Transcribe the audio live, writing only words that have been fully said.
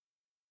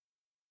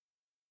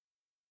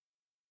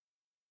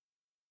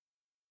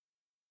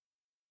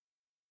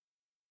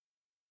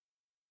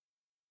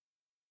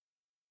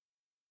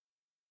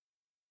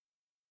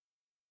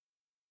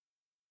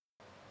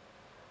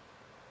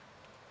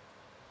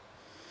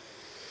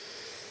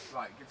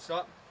Right, good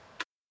start.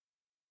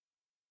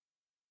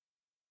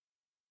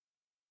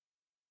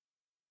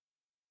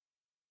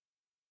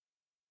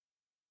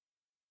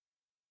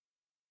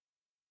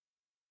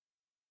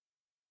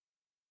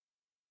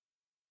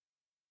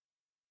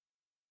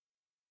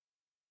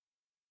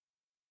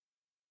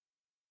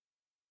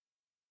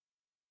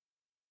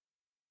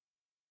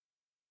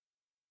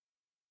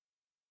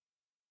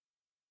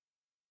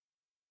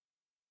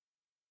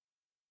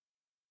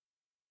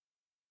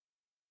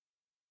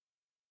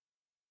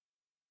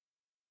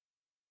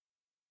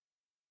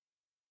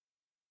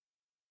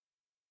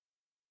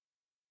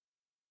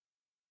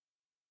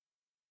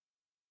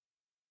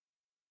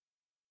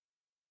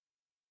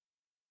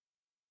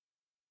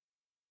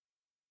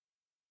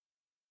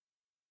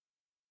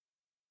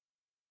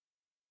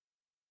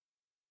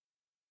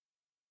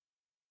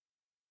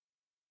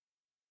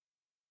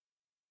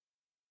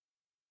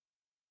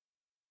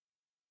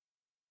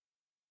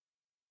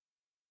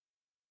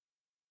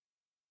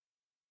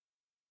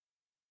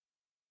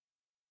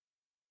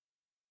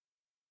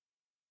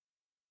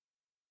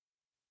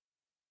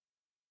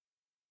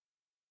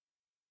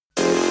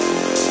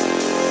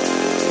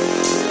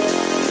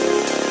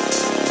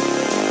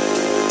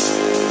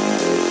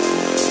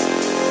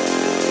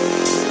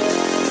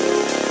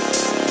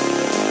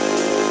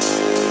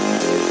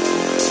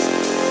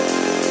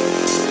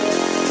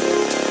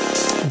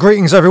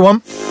 Greetings,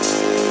 everyone.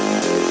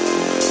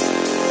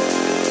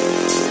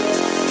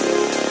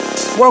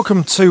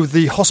 Welcome to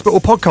the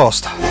Hospital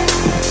Podcast.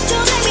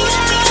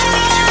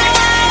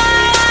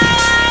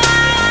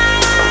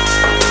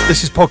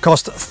 This is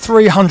podcast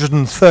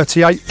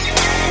 338.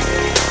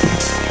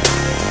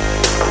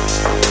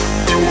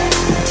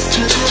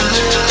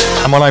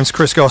 And my name's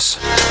Chris Goss,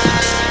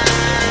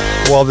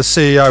 while the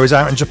CEO is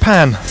out in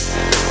Japan.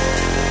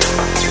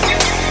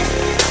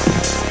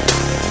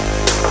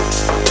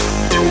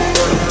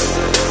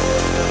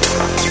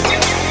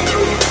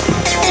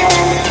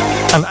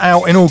 And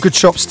out in all good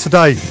shops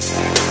today.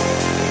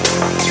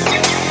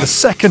 The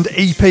second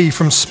EP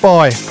from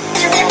Spy,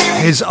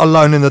 his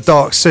Alone in the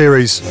Dark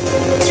series.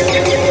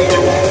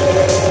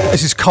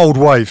 This is Cold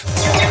Wave.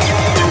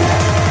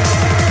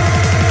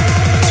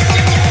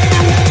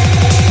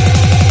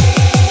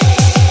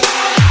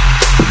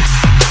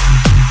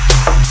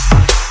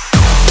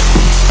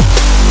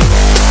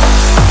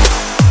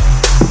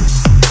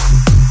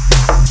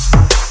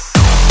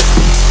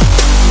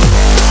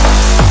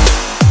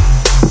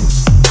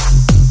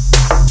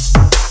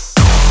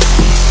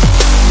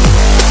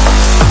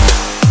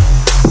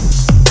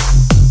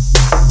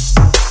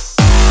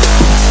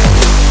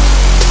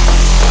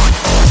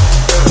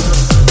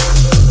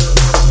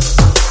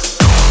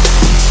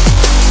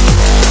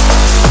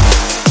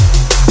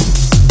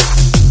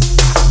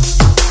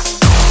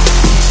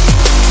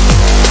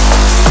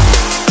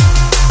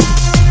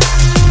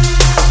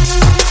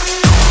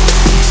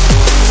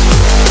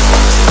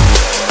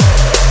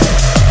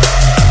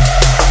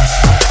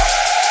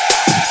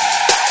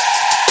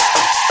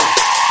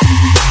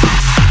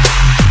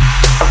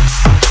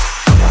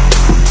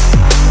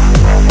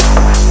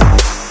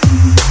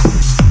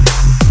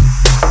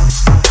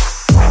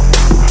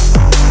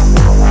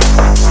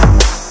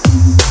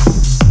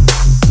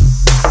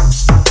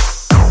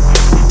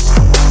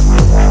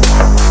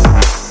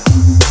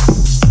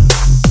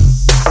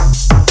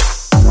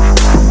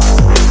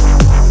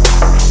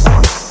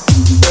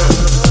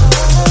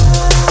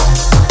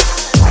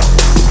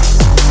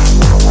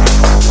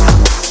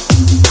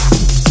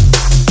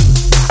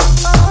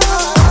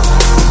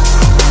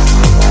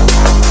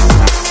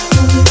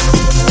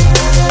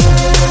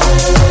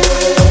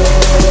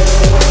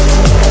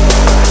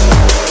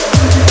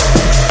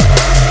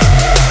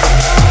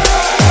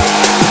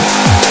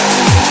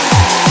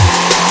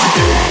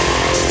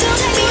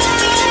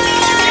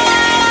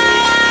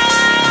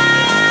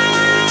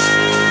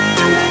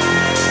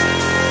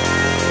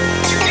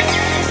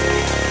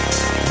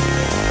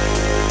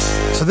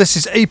 So this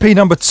is EP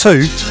number 2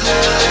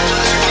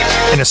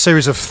 in a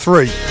series of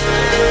 3.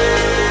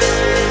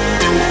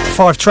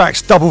 5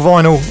 tracks, double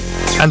vinyl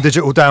and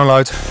digital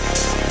download.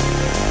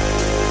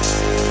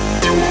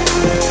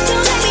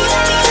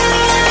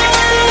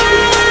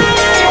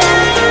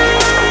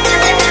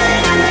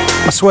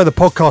 I swear the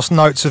podcast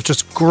notes have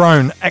just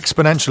grown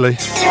exponentially.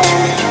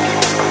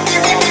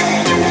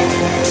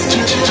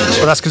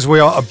 But that's because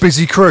we are a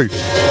busy crew.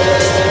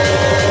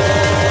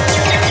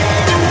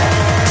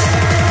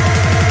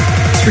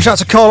 Reach out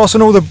to Carlos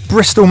and all the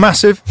Bristol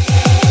Massive.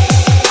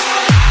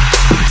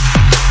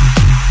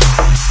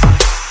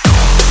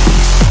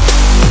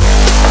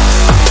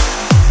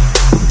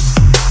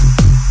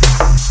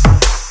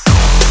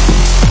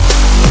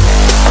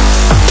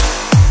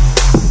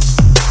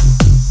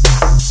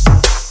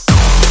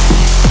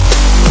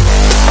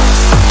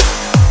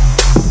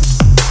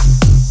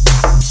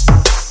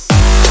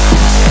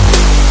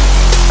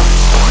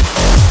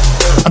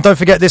 And don't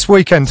forget this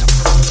weekend,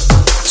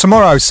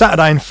 tomorrow,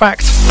 Saturday in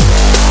fact,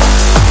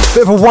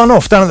 bit of a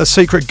one-off down at the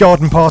Secret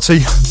Garden Party,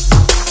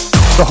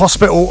 the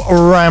Hospital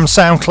Ram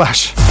Sound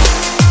Clash.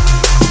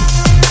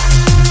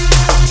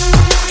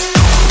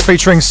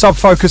 featuring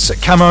Subfocus,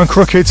 Camo and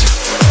Crooked,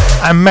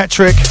 and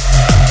Metric,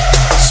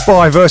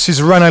 Spy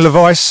versus Rene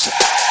LeVice,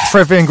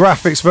 Frevian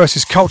Graphics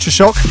versus Culture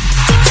Shock,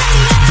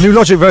 New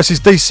Logic versus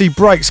DC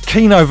Breaks,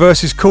 Kino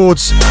versus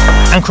Chords,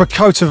 and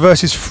Krakota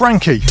versus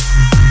Frankie.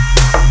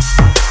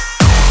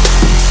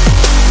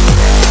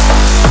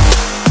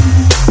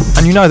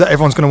 And you know that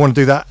everyone's going to want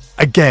to do that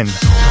again.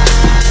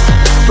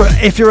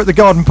 But if you're at the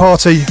garden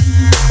party,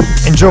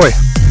 enjoy.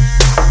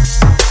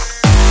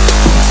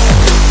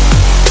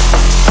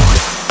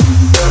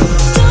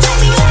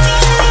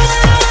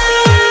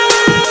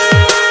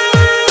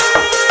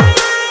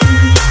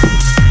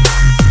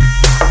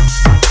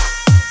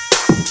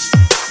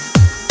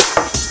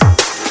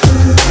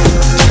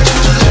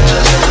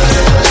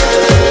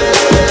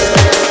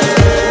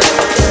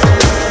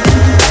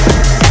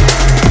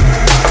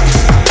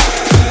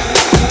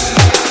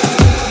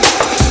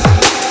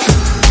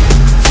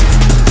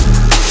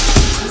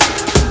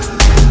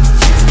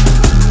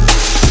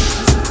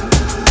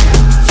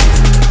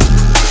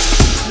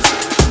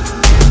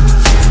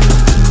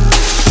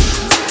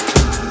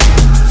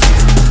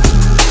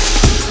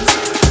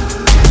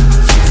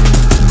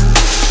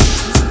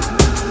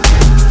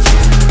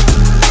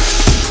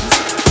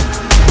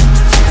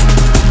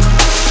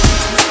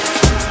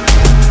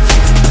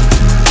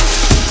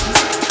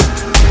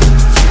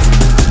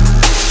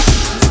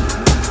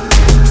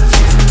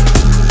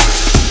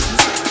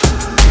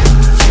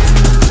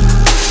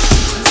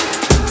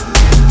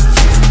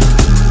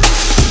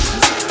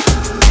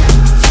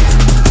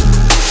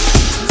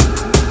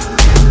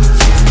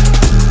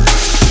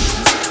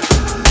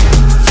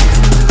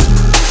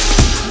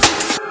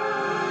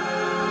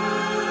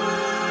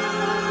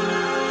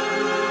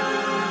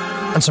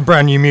 And some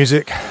brand new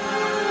music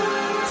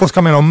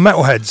forthcoming on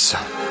Metalheads.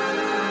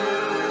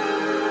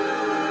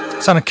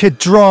 Sound of Kid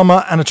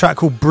Drama and a track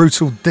called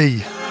Brutal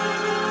D.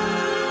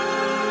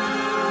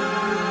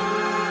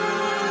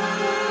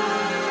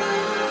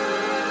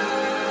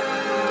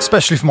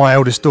 Especially for my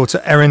eldest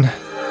daughter Erin,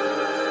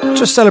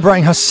 just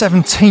celebrating her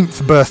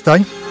 17th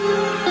birthday.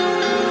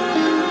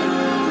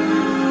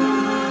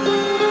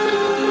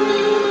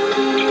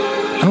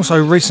 And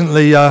also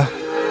recently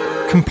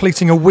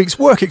completing a week's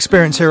work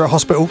experience here at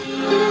hospital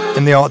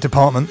in the art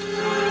department.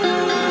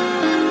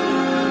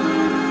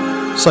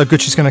 So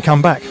good she's going to come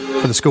back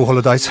for the school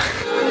holidays.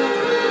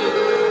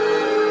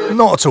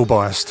 Not at all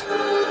biased.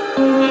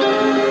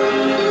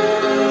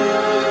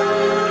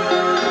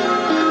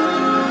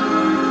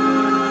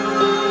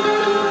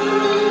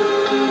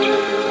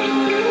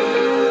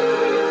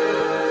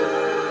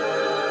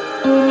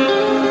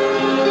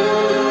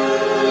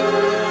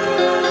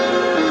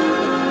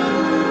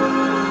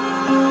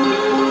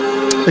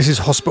 This is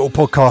Hospital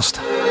Podcast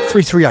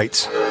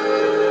 338.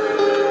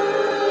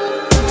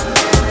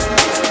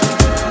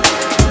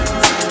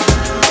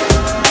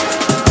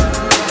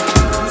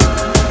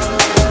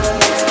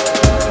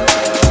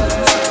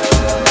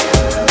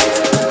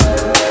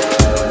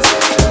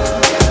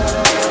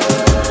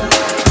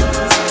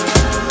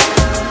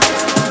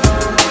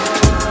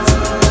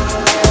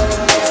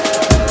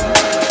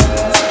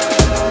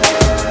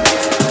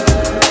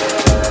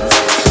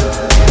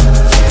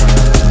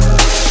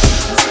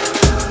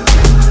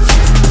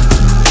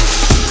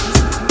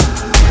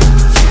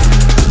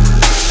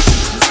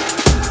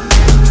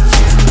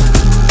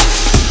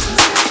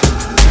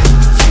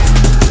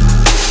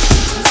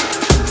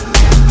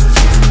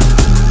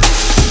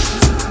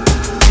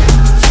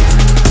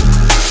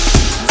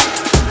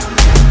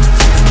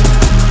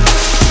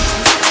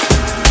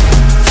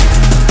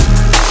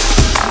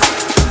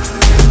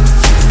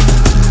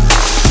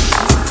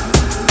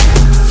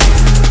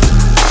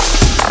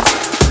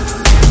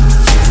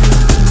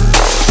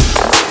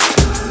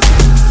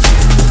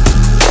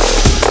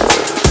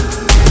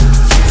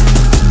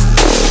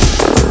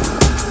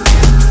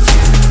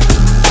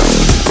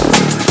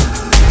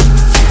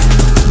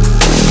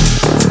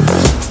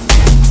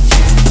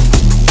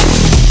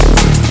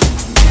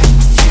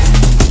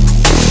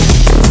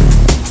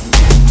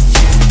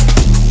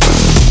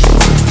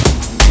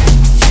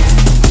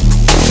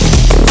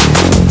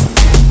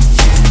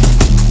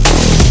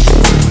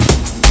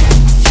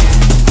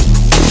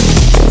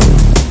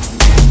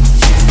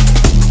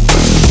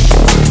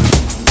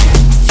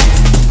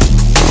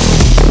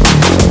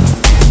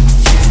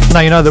 Now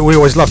you know that we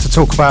always love to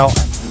talk about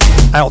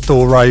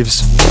outdoor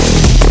raves.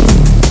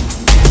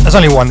 There's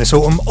only one this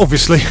autumn,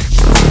 obviously.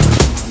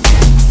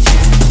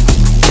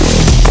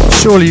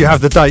 Surely you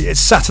have the date. It's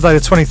Saturday the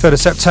 23rd of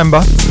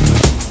September.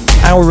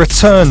 Our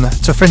return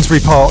to Finsbury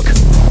Park.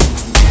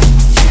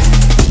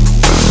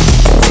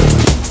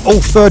 All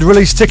third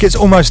release tickets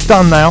almost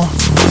done now.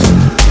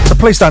 So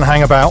please don't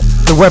hang about.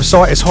 The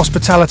website is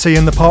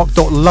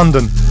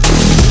hospitalityinthepark.london.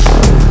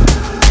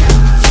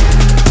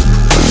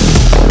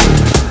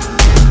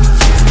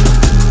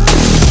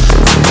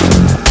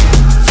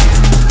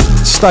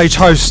 Stage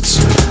hosts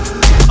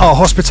are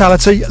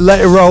Hospitality,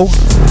 Let It Roll,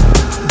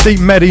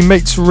 Deep Medi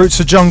meets Roots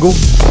of Jungle,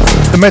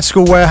 The Med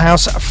School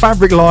Warehouse,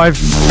 Fabric Live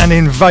and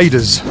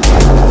Invaders.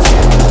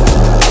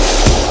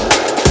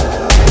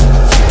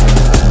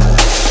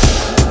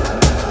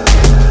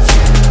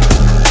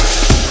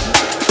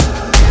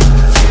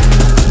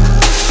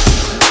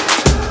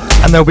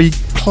 And there'll be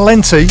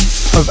plenty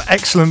of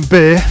excellent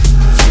beer,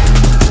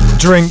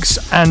 drinks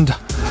and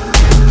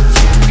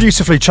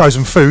beautifully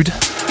chosen food.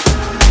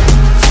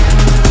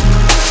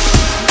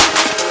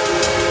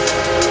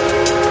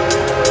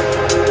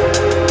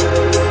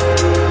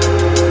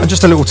 And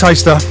just a little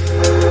taster.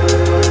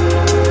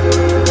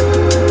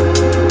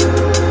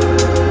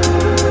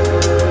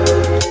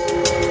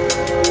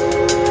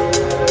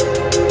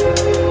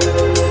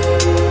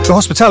 The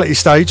hospitality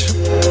stage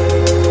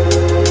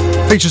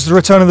features the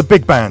return of the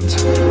big band,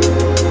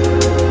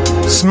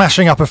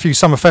 smashing up a few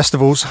summer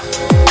festivals,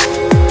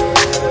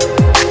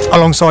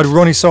 alongside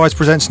Ronnie Sides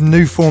presents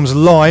New Forms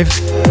Live,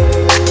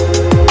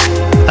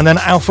 and then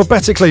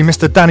alphabetically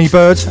Mr. Danny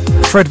Bird,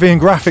 Fred V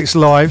and Graphics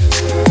Live,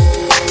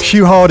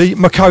 Hugh Hardy,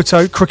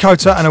 Makoto,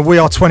 Krakota and a We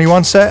Are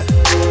 21 set,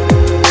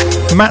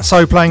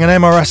 Matzo playing an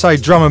MRSA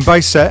drum and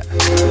bass set,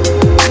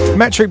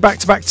 Metric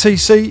back-to-back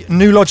TC,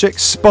 New Logic,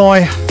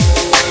 Spy,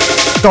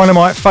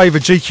 Dynamite, Favour,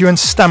 GQ and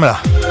Stamina.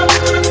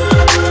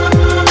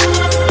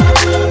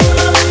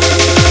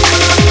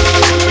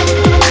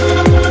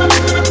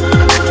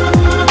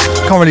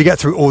 Can't really get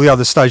through all the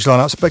other stage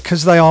lineups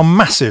because they are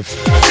massive.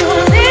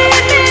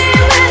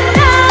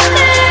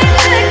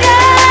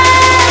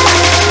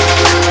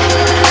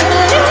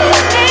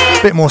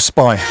 Bit more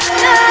Spy.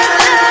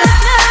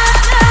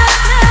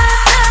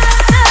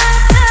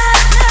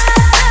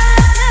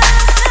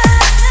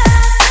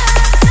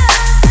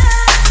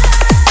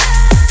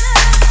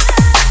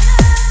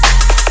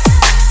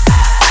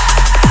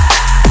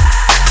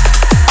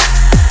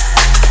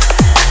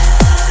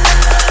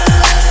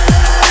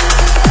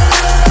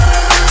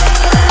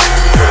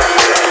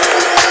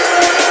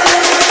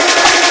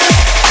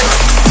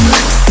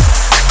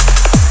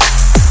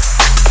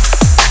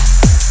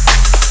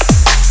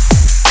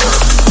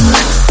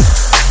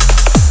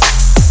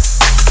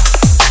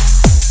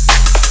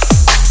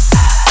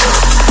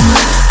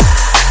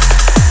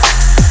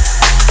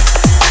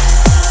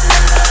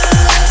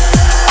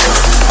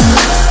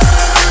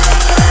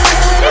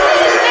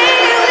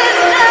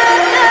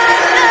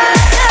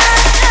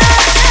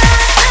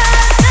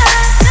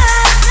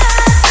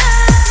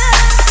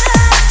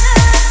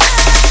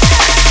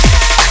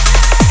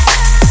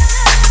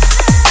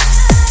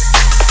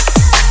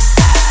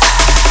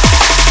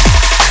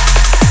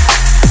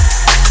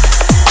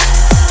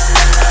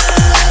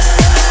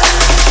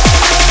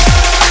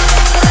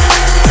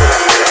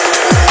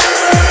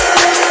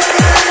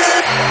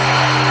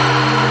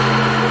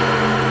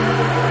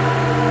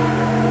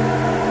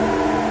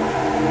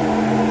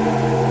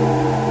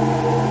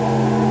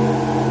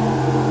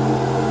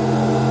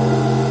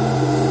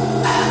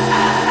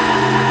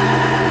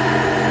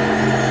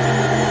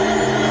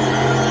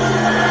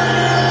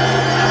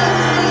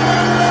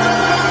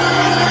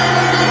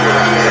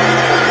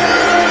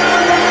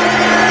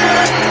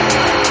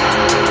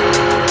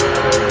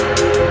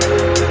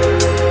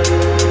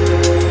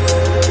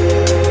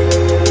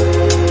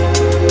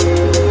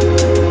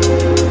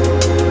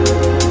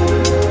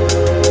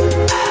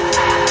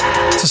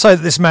 Say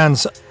that this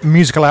man's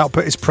musical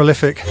output is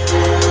prolific.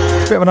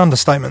 It's a bit of an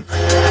understatement.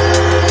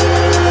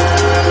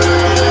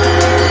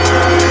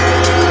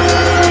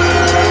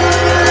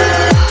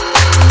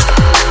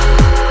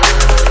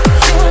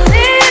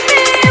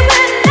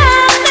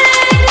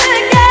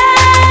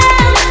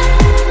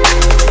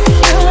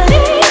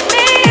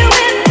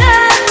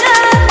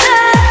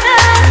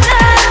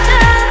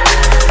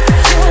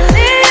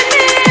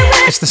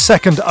 It's the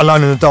second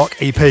Alone in the Dark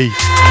EP,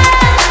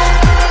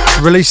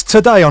 released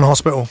today on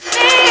Hospital.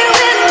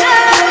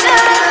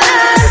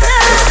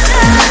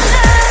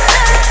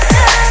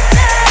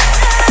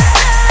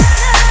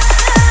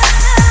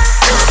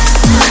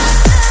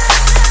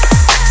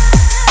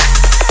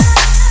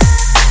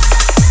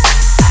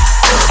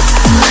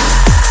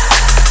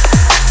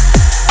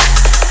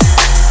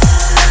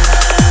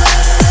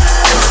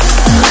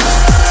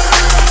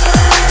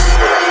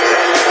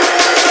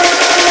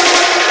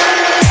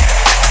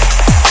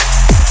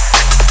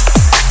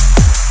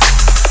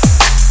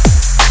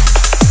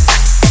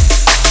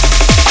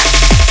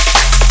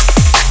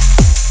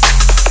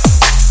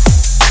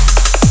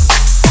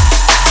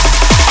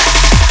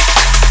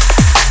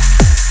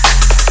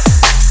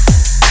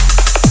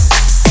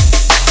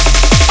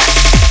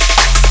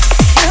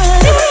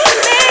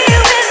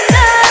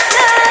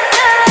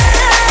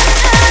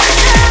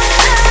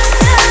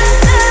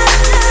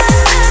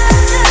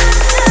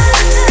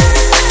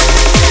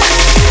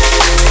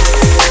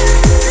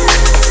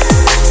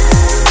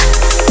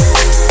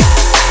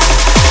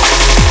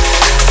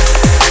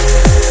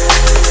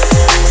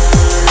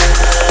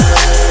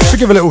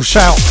 Give a little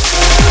shout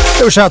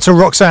to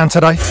Roxanne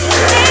today.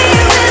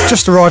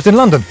 Just arrived in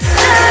London.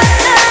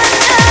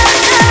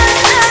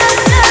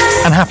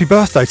 And happy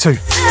birthday too.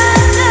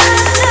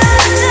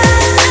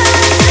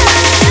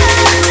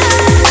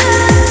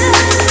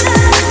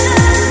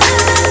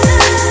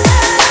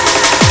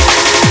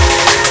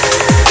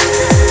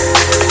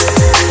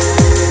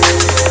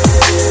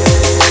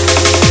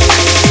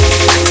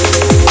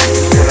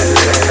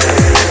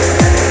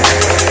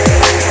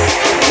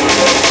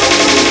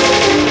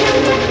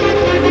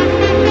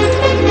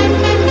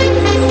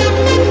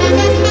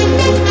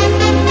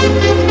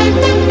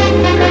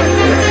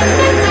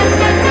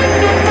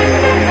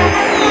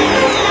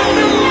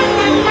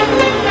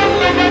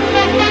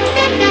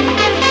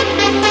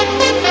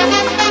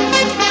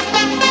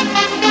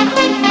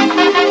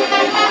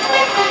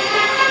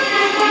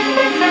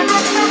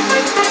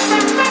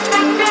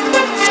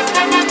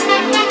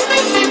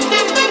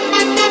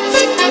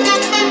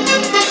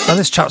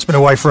 this chap's been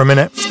away for a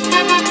minute.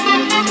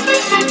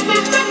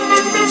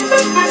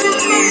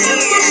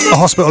 A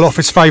hospital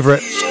office favourite.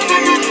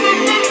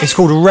 It's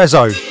called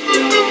Rezo.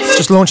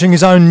 Just launching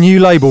his own new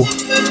label.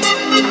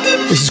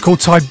 This is called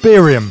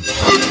Tiberium.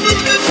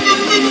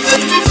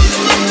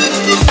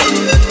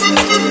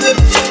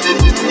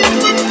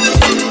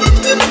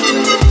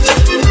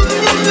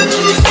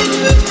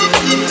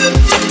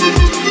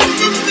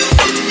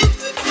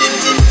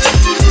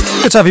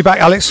 Good to have you back,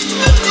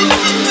 Alex.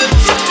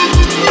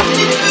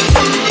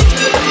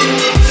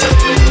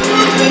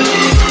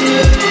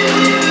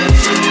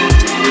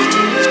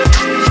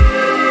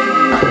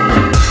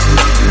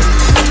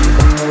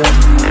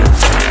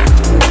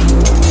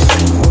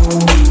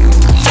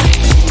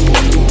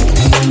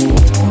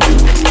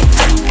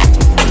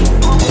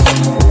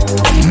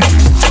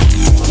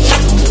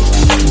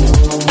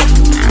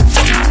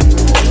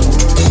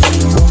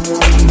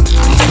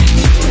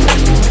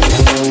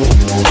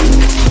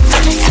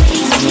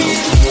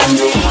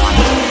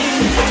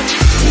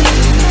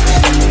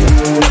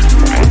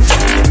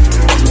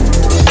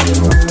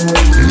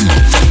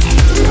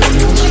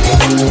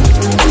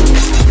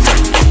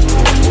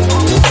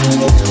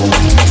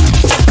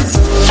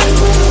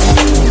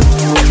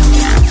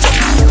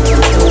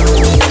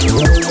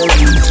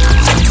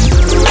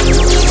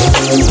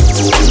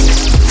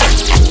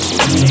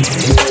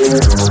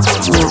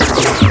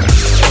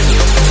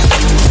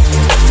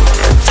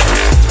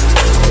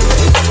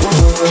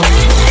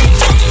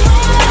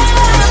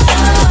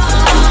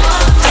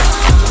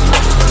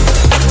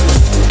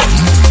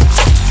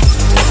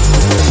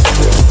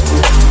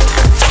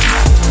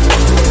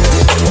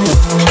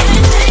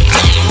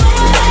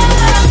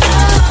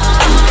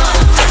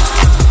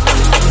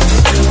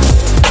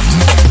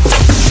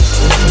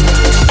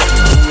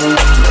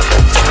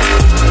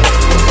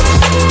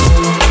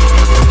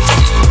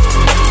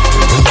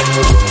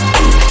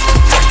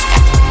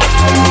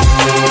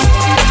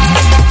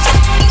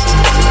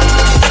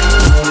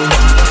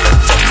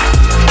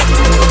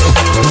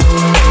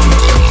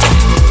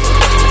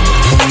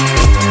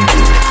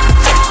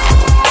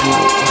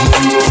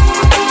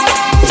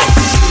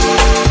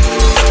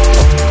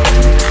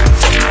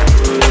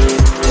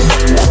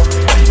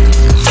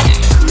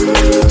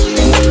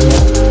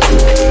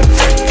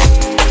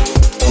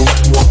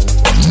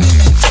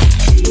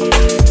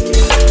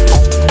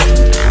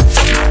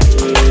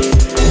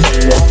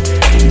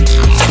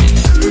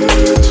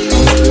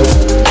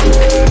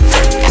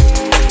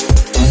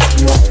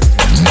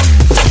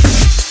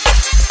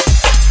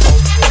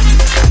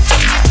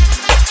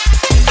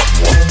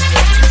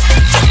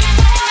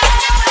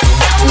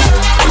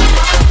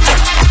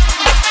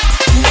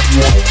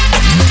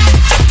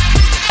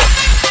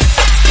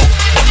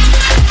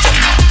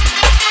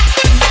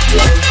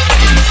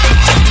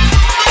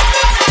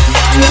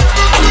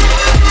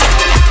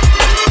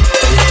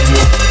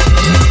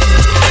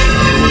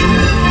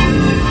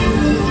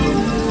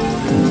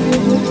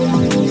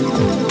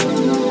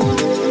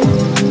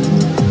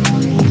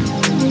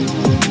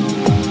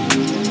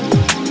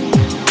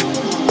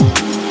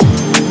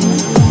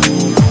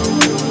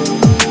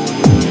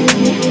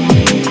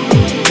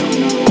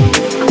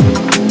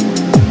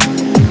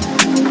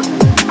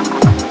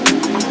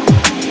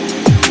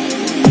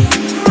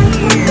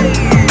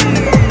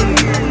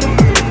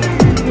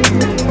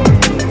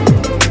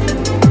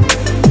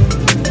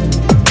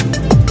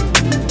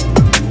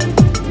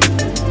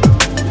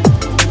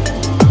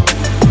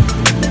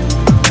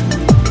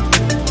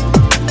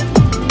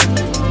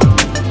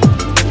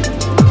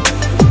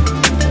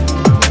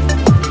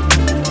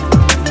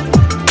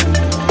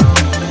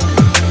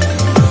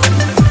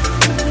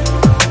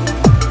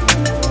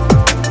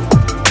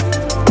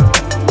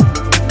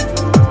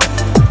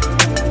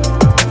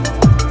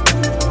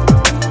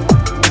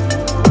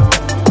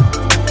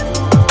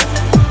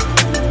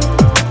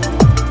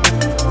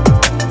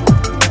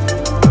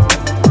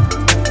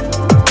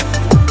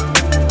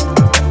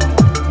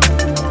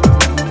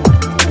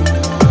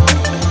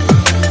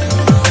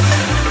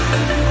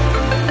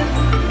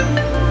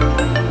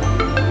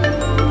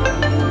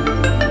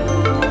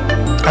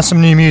 And some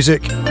new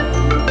music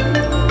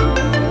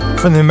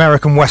from the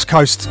American West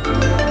Coast,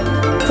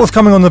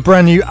 forthcoming on the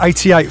brand new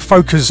 88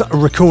 Focus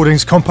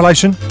Recordings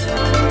compilation.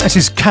 This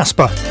is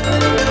Casper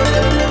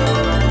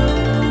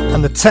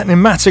and the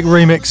Technimatic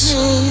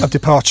remix of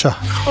Departure.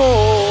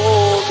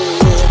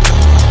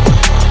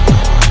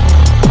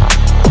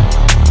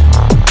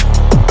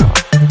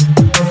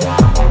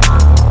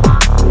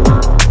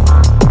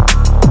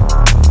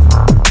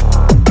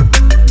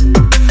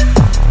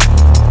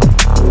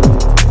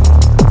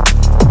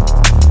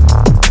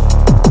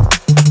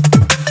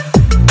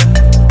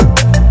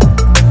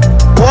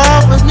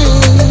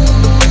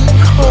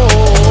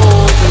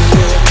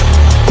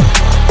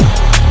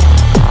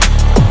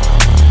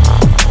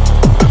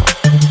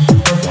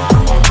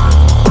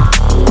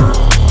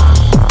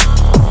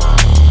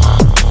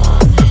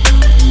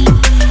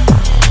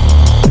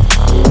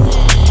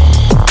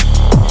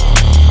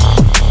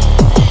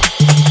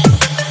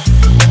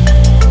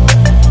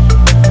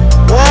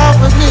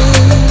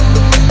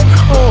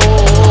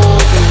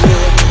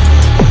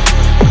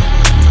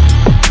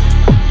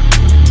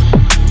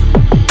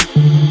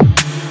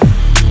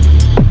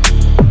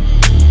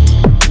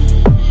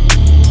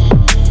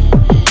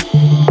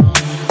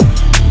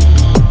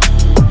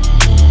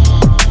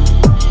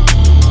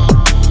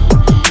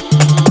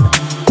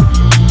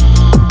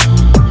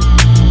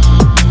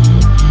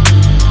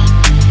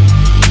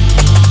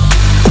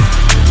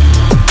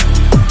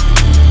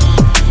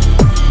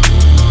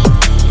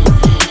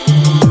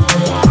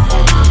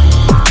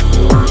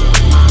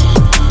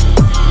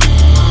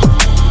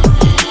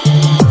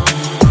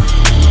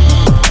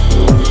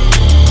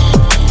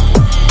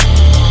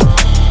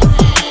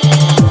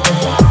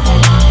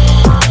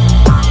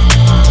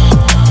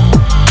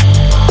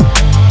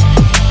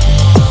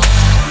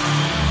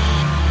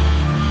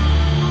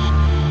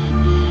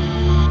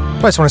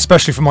 Play this one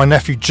especially for my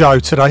nephew Joe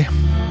today.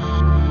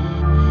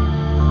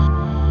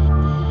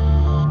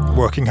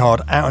 Working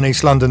hard out in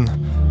East London.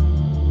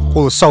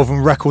 All the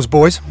Solvent Records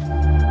boys.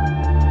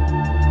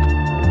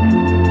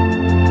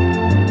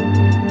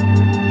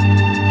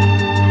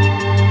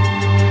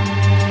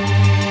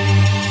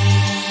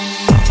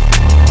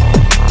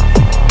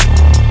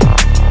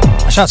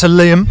 Shout out to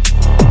Liam.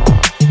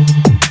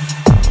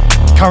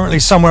 Currently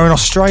somewhere in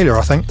Australia,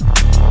 I think.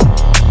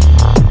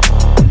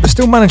 But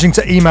still managing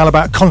to email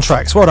about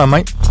contracts. Well done,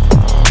 mate.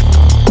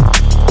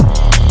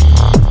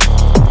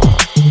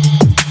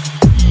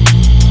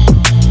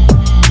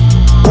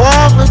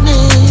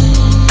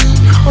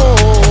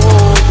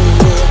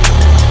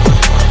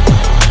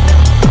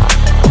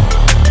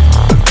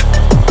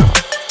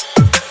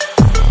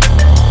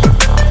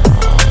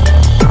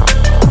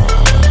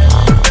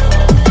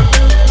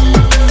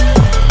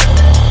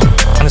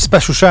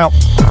 Special shout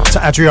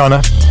to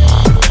Adriana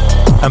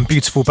and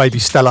beautiful baby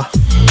Stella.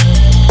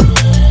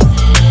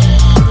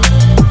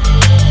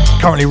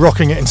 Currently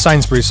rocking it in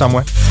Sainsbury's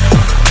somewhere.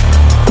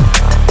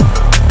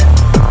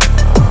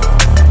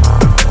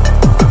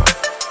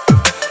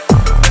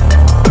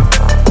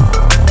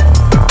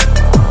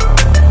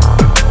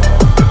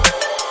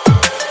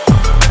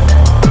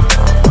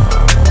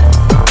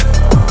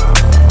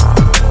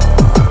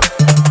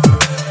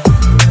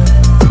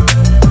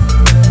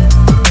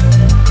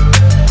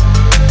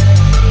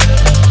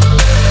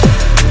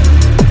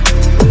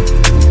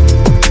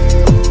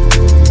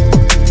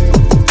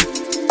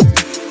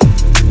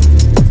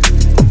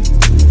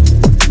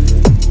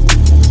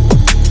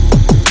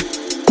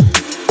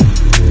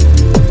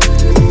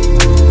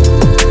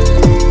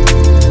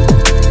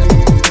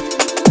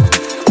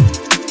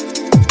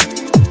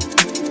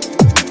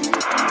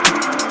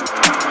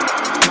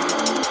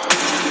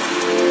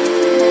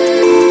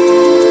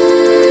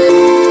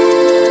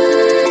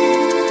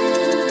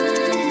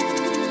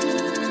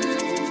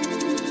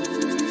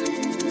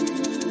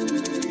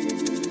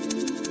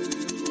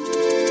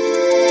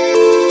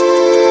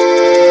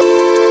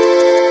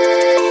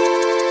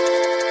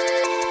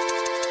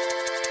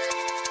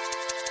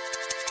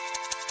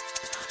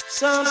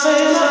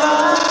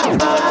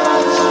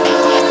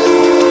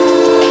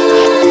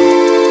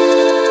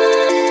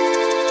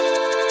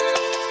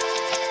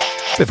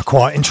 Bit of a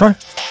quiet intro.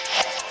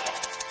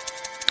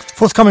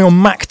 Forthcoming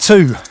on Mac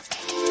 2.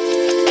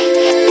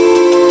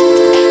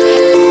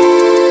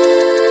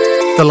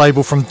 The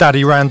label from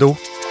Daddy Randall.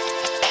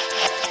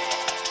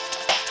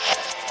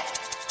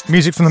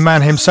 Music from the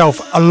man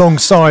himself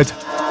alongside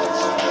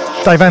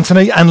Dave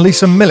Anthony and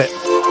Lisa Millett.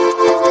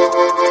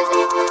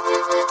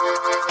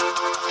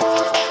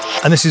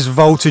 And this is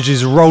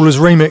Voltage's Rollers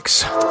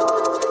remix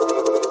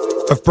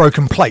of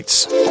Broken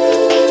Plates.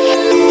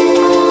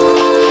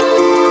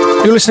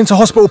 You're listening to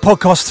Hospital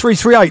Podcast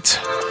 338.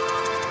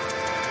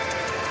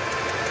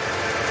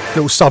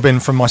 Little sub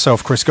in from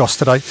myself, Chris Goss,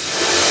 today.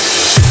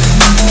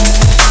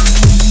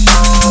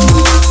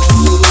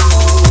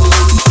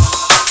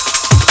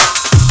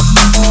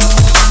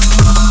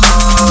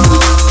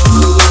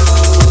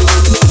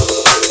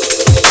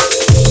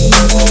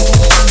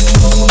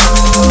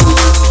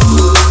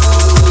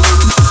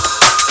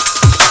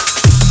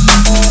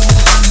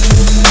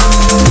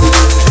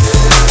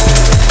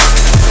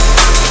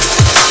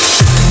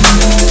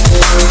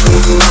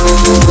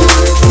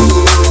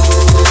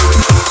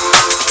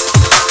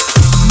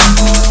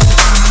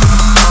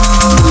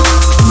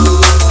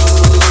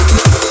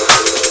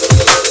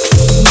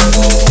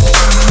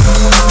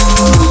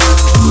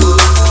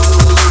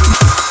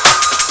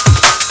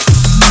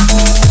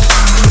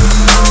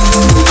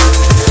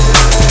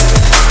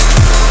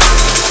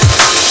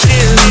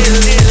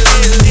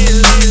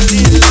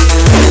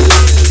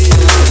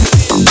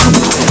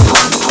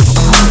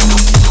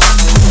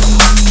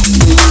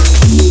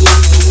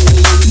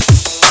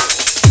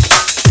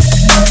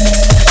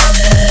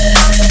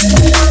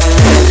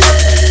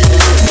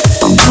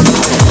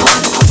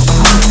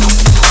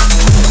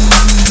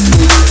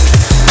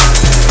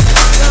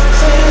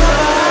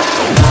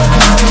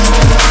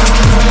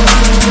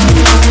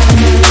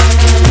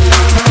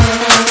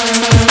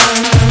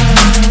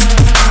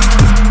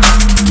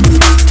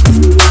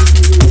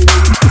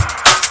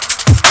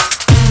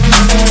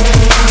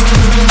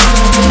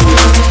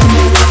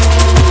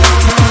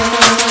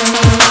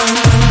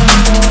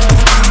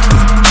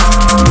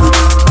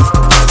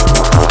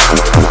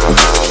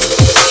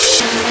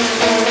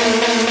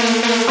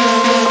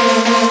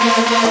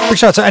 Big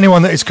shout out to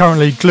anyone that is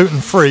currently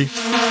gluten-free.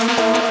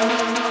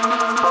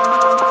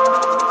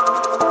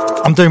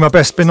 I'm doing my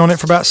best, been on it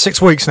for about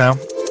 6 weeks now. I've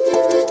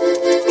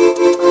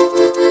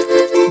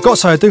got to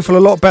say, I do feel a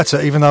lot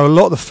better, even though a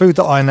lot of the food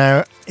that I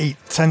now eat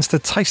tends to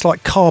taste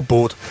like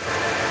cardboard.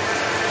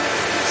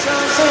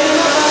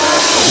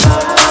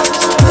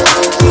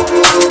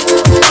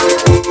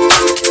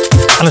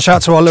 And a shout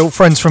out to our little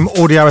friends from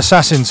Audio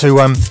Assassins who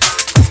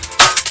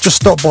just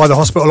stopped by the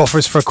hospital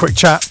office for a quick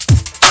chat.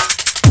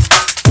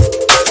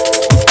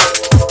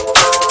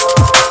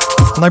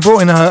 And they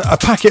brought in a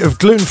packet of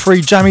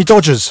gluten-free jammy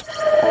Dodgers.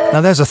 Now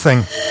there's a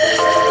thing.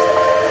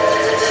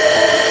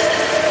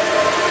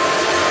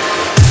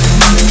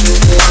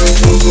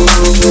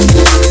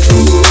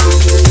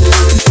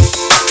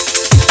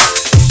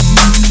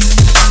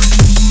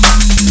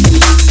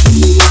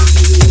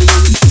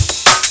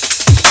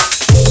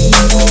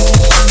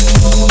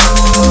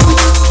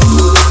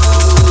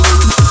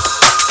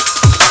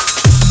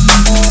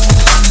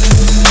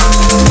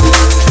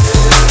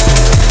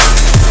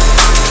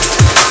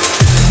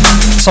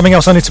 Something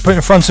else I need to put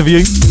in front of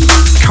you.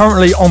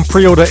 Currently on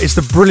pre-order is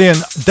the brilliant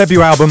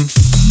debut album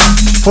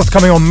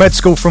forthcoming on Med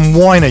School from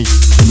Winey.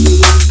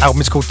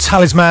 Album is called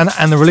Talisman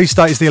and the release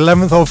date is the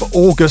 11th of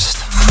August.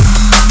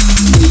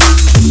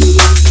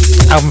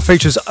 Album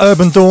features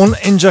Urban Dawn,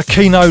 Inja,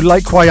 Kino,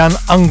 Lakeway and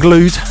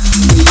Unglued.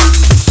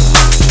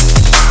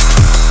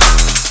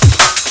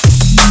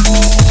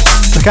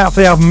 Look out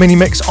for the album mini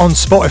mix on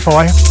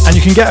Spotify, and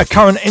you can get a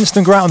current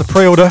instant grant on the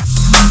pre-order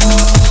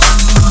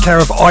care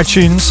of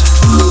iTunes.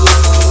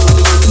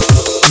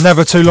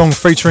 Never Too Long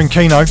featuring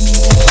Kino.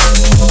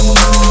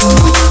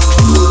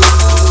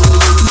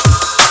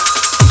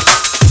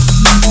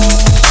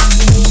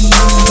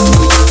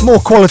 More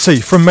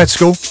quality from Med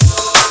School.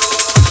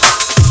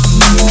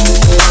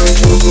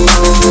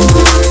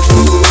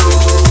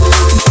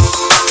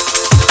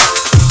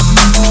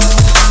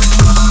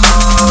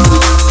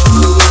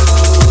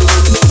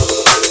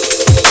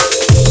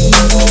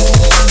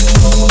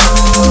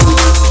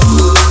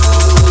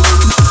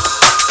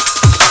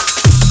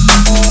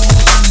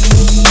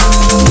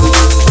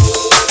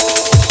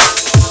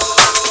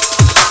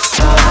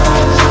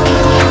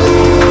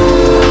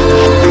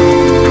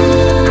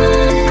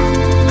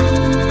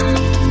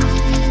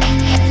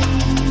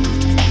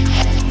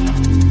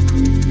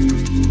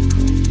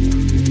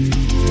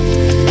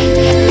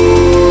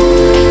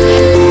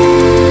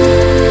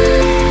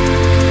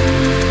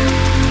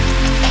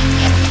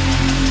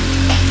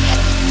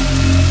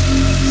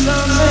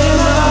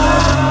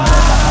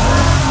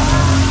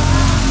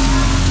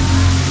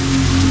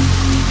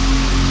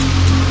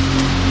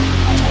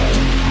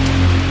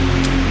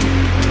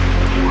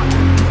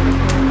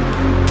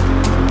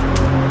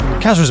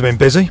 Kazra's been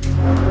busy.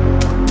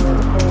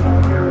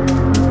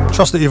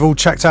 Trust that you've all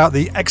checked out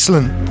the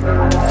excellent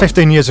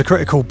 15 Years of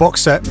Critical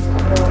box set.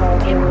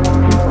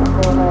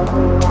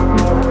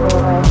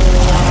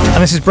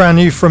 And this is brand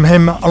new from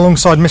him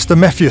alongside Mr.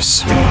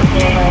 Mephius.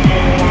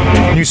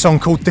 A new song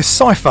called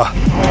Decipher.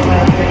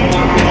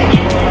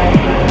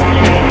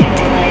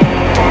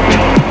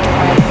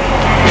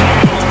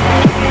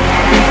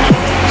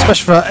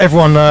 Especially for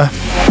everyone down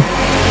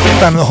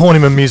at the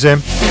Horniman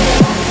Museum.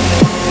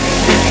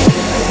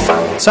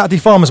 Saturday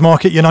Farmers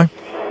Market, you know.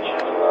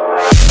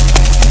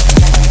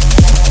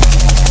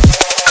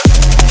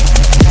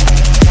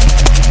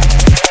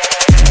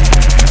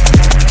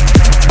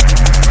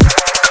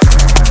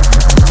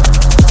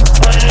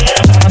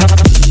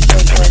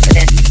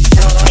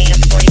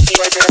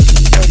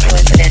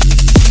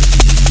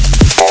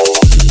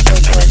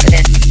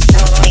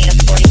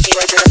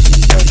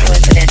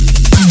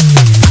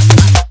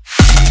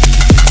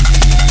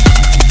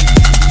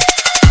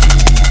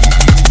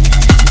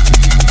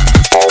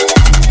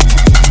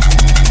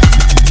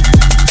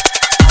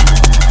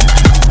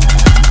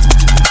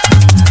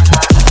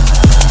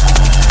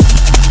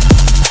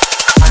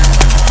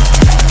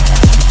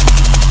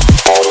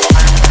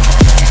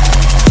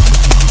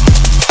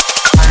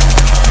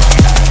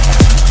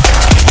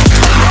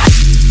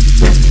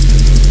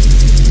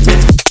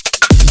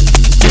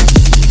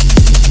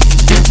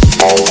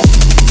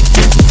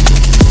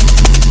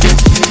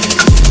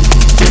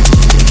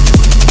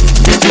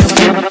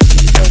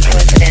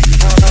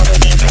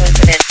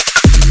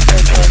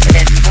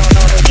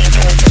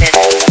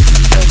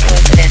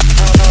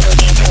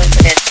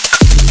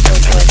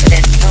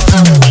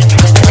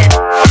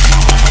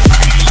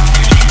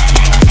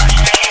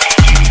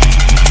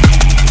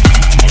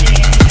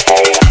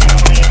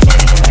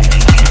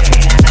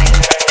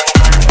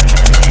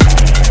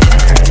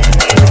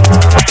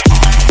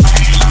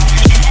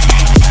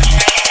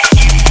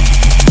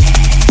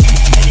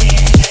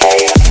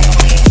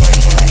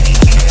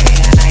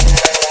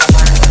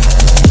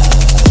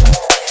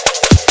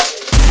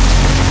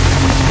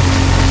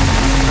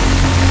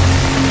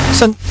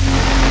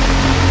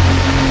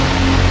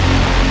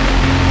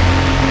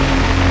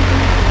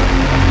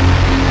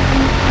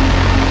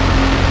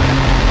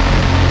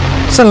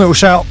 Send a little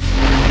shout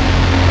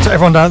to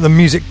everyone down at the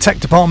music tech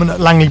department at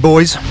Langley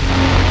Boys.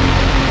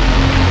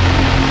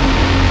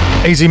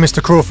 Easy,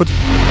 Mr. Crawford.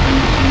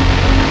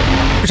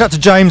 Reach out to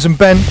James and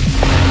Ben.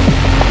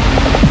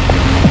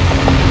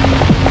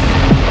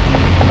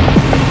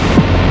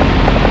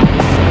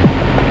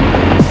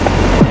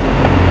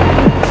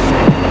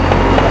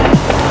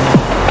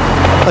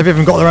 They've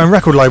even got their own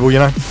record label, you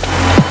know.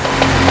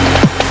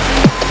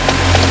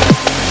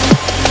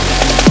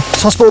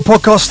 Hospital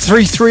Podcast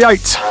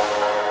 338.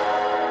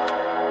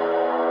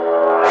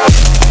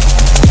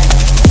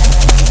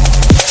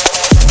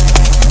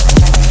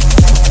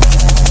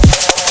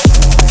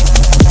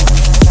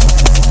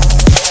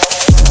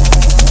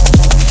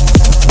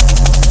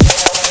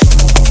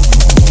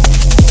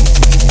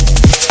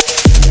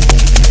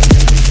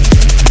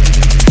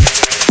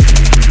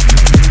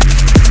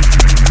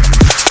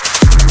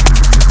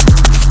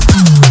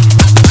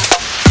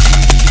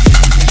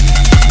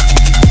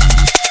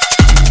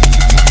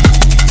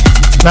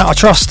 Now, I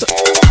trust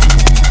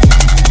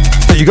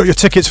that you got your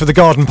tickets for the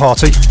garden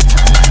party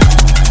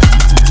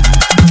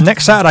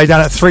next Saturday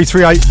down at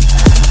 338.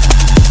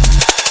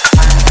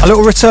 A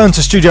little return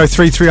to Studio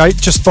 338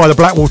 just by the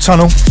Blackwall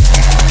Tunnel.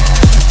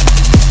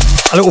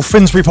 A little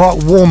Finsbury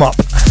Park warm-up.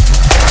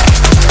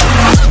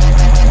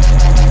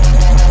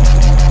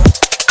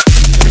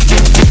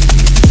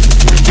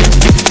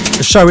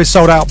 The show is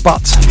sold out,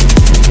 but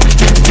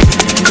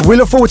we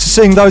look forward to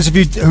seeing those of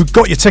you who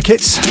got your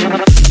tickets.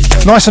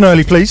 Nice and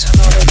early, please.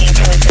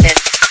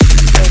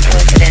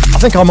 I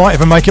think I might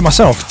even make it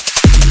myself.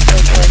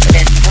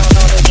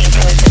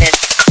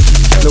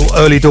 Little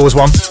early doors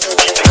one.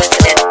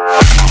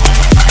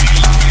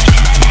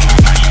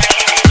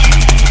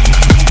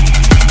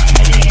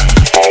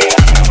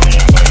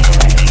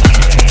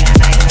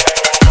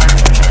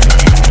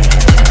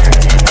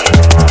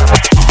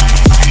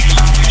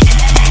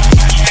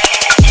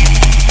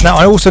 Now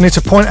I also need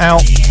to point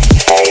out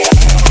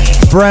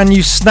brand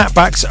new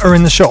snapbacks are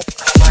in the shop.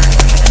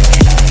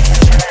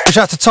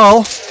 Shout out to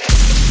Tile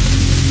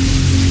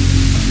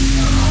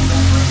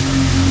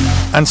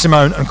and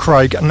Simone and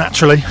Craig,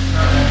 naturally.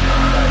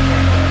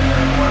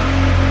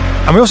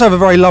 And we also have a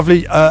very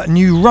lovely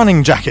new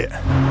running jacket.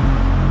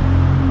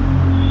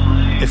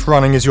 If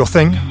running is your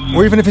thing,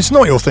 or even if it's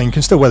not your thing, you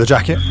can still wear the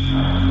jacket.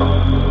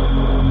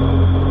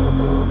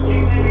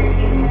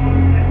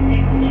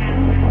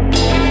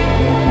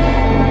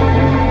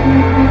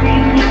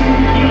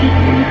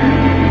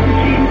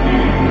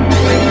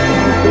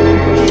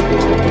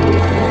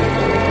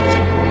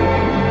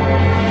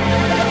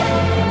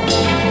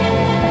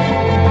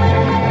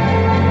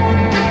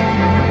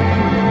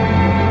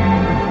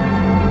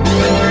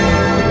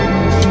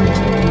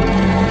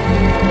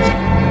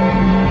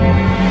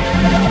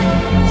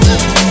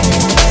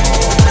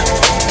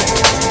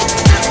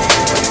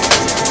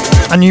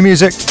 And new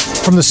music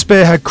from the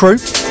Spearhead crew.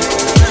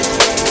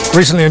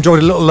 Recently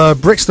enjoyed a little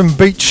Brixton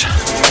Beach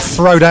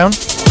throwdown.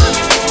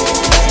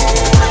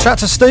 Chat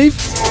to Steve.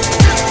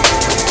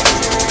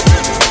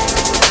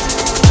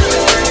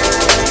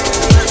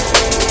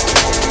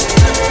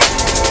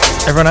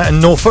 Everyone out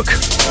in Norfolk.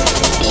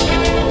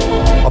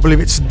 I believe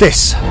it's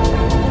Dis.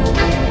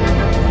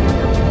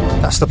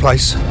 That's the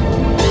place.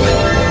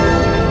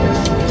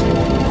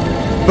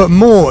 But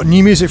more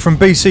new music from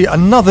BC,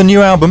 another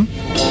new album.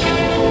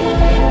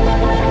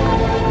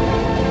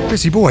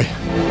 Busy boy.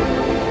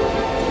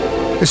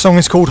 This song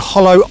is called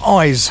Hollow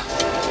Eyes.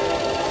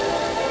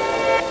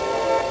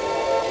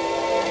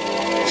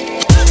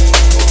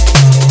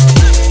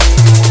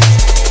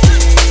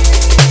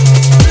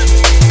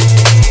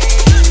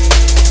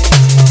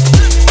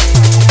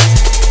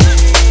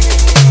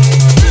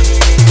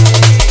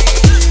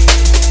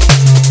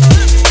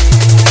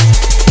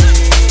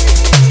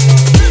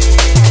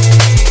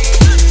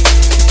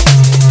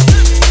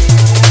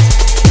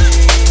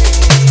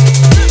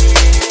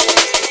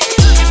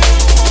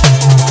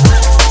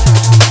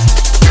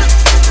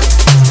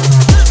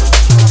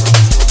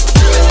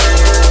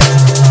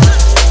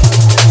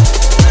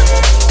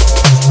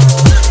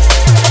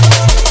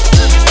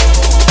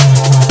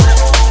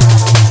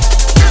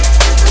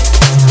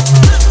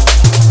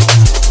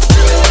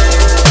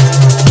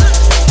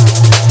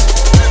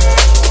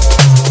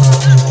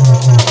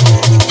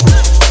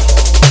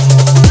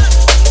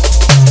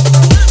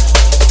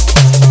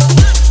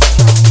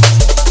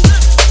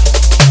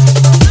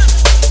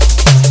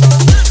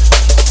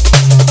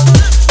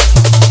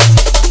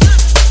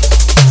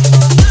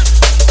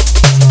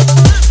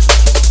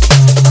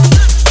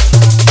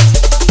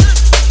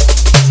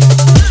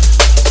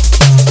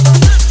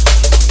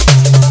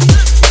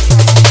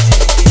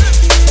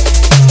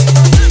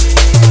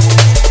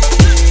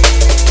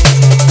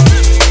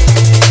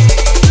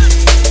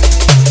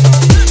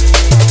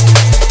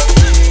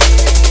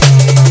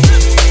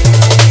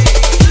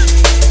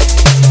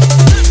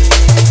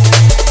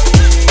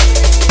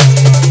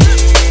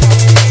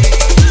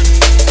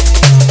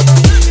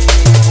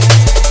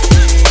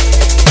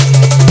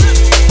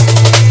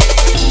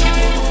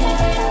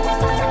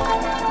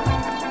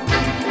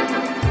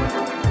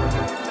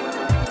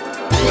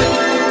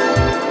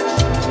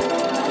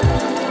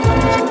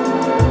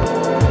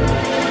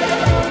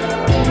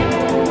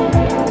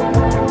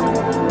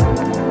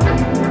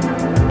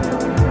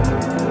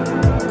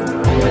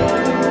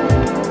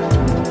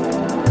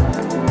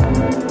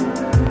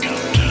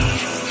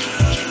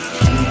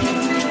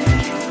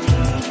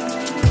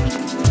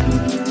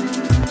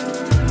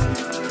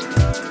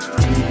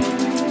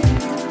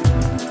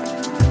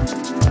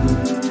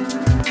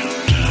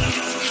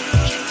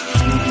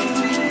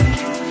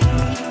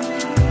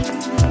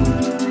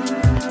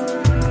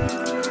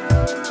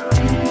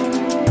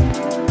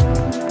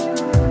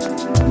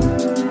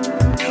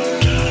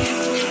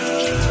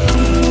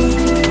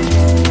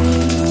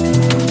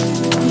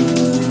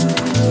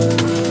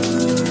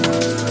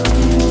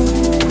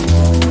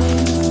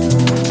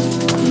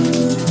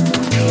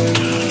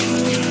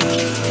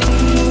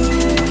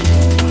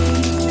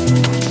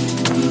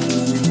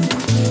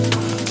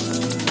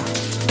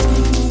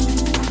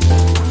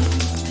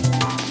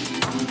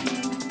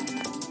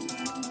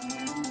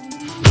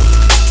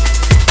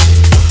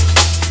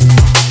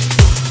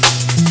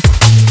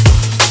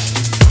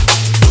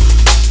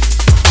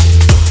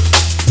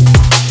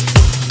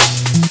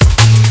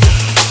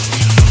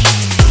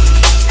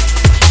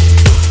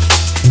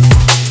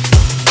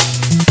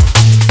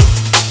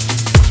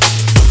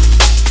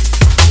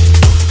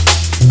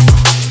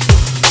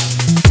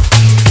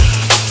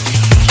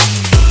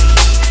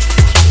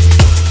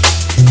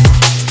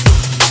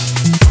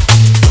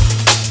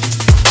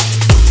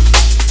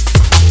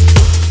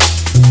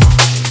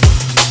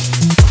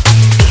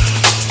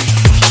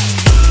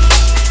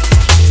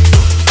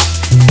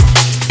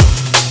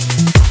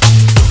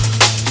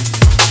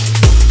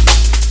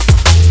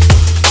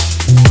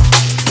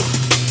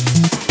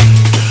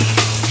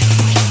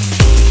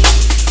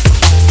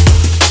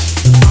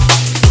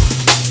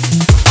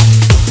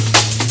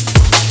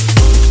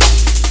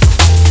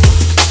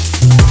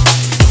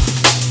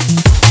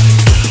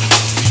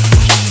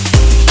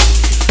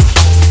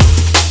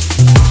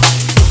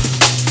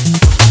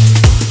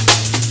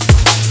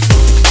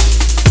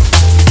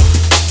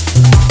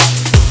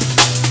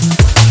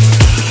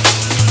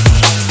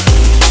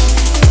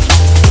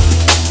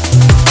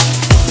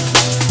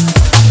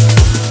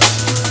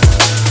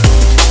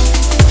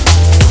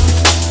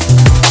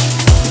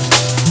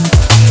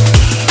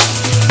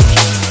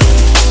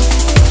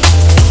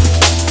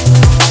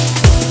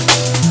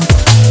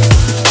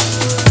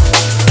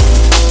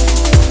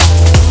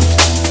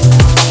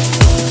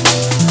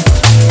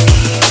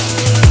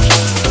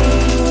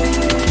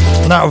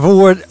 out,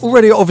 I've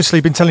already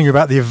obviously been telling you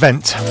about the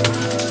event,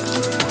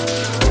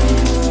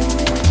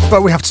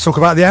 but we have to talk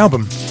about the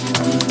album.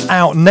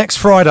 Out next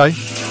Friday,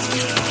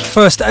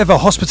 first ever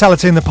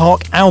Hospitality in the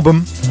Park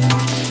album.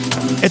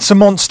 It's a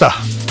monster.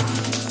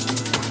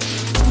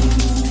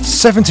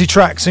 70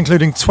 tracks,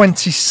 including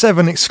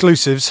 27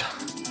 exclusives,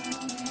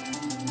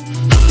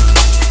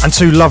 and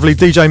 2 lovely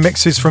DJ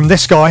mixes from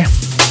this guy,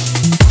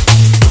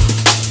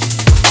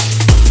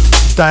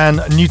 Dan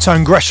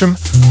Newtone Gresham.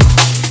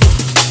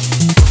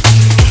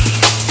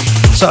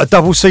 So a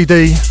double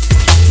CD,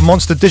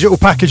 monster digital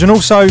package, and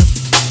also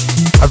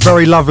a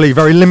very lovely,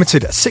 very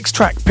limited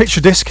 6-track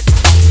picture disc,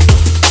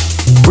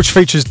 which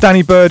features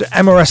Danny Bird,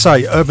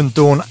 MRSA, Urban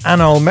Dawn,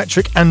 Anal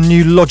Metric, and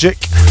New Logic.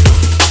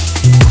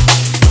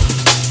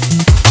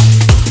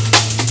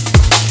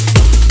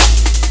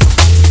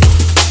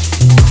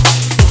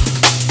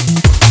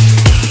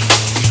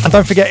 And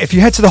don't forget, if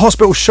you head to the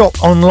hospital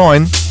shop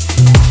online,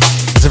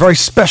 there's a very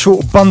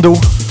special bundle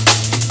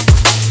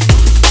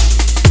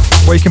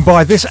where you can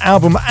buy this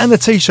album and a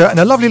t-shirt and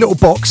a lovely little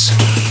box,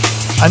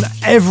 and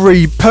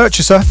every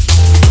purchaser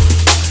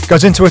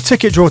goes into a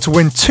ticket draw to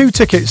win 2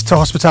 tickets to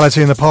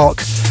Hospitality in the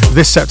Park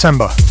this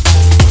September.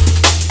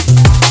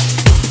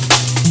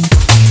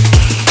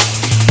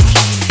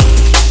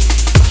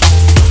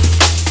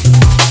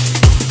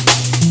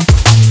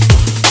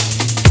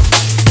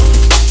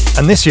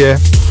 And this year,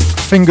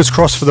 fingers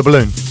crossed for the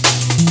balloon.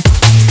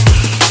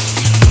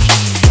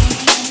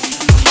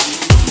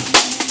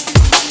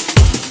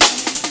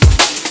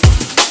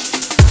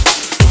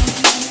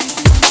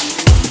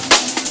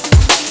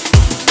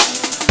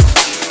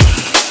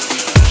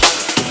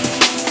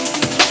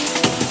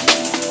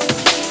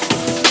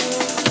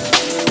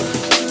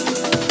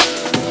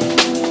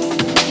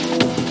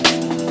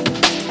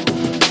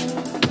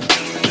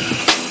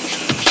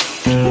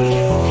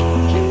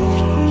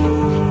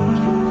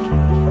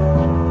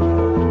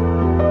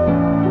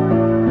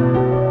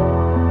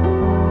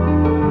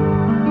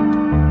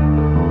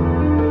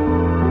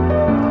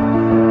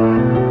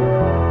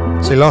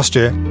 Last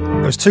year,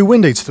 it was too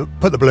windy to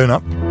put the balloon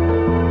up.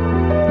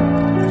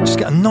 If we just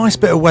get a nice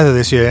bit of weather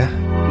this year,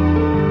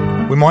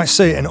 we might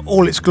see it in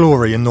all its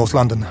glory in North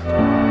London.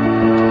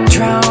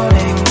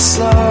 Drowning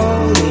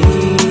slowly,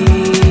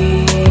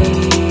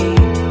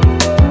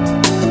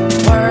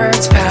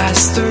 words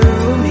pass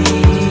through me.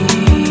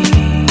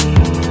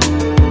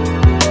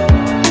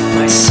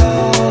 My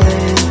soul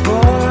is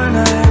born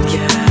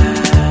again.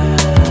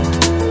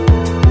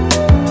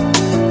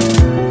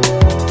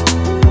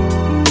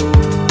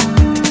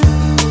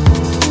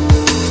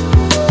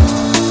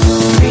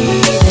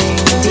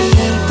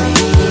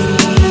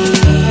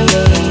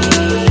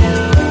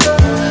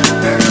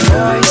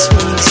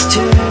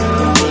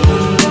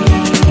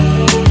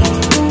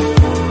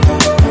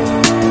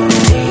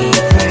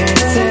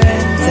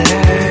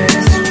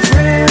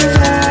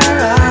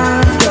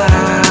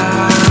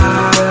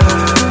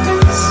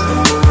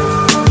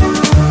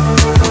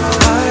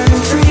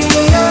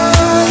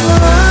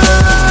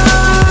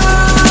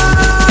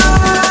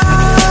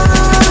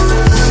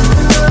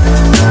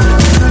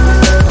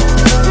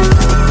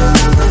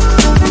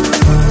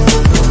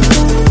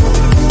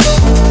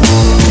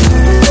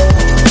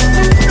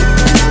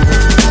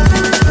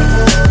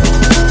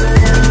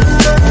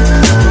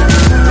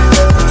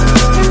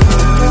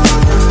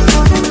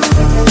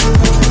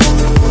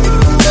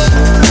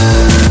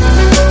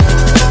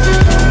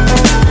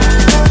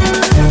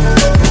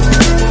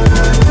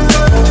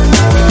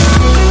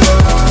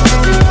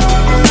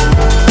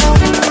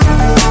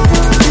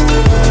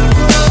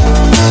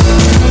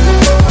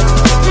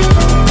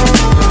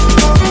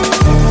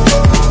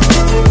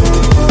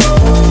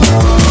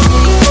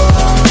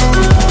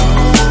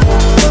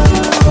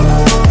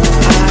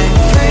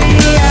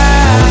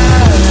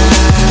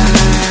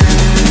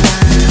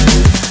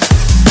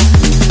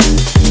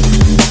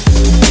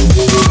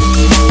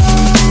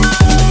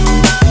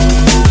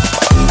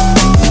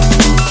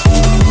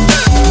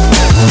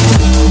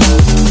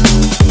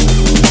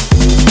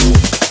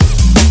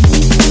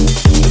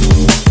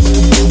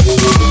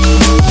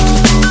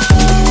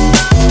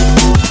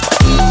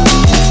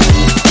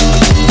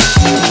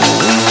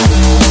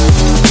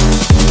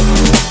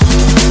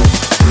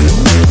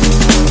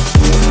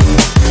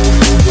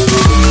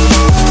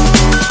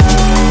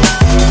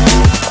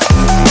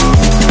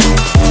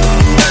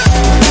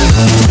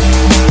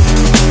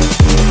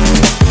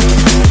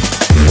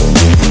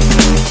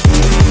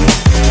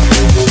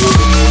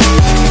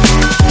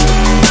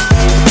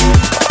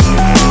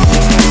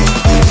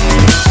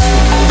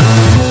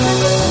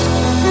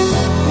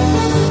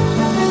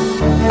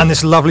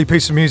 This lovely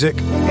piece of music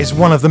is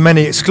one of the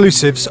many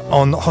exclusives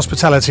on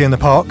Hospitality in the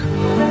Park,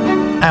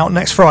 out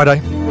next Friday.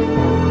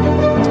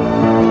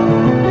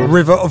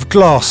 River of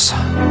Glass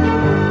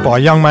by a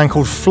young man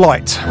called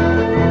Flight.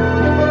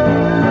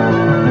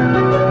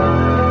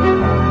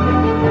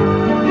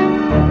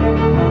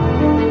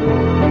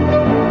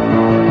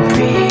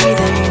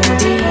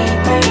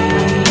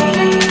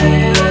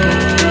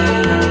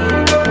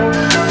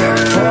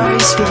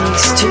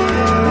 Speaks to me.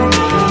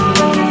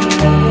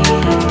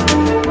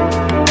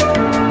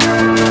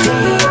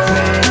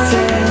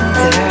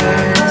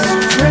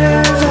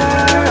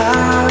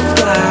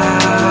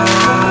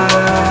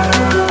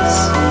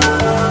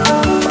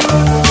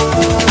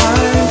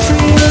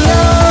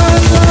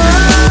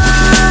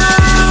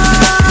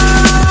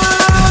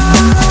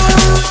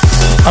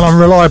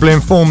 reliably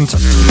informed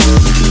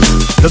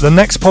that the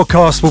next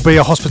podcast will be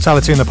a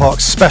Hospitality in the Park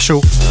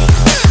special,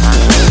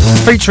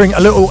 featuring a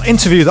little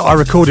interview that I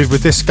recorded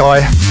with this guy.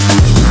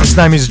 His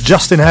name is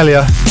Justin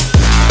Hellier,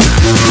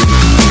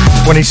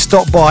 when he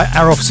stopped by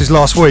our offices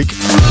last week.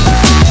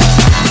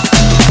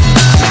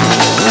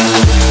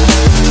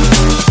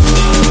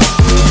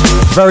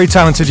 Very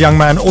talented young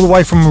man, all the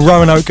way from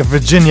Roanoke,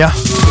 Virginia,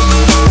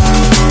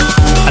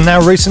 and now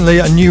recently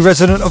a new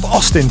resident of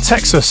Austin,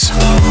 Texas.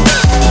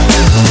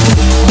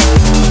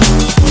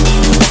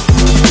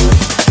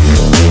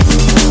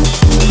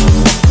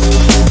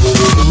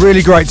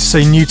 Really great to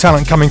see new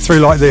talent coming through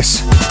like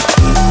this.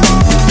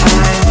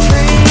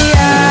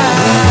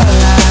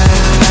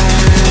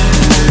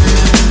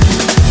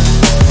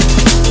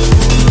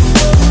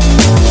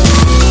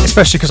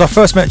 Especially because I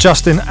first met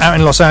Justin out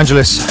in Los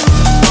Angeles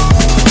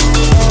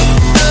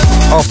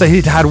after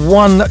he'd had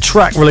one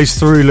track released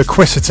through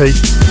Liquicity,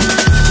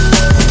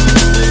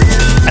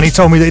 and he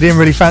told me that he didn't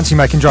really fancy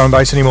making drum and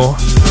bass anymore.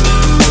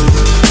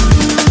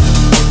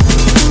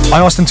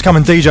 I asked him to come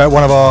and DJ at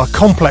one of our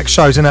Complex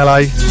shows in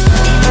LA,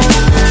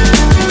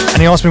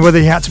 and he asked me whether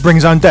he had to bring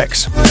his own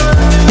decks.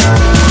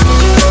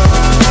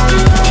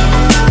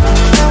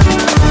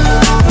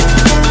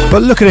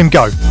 But look at him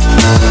go.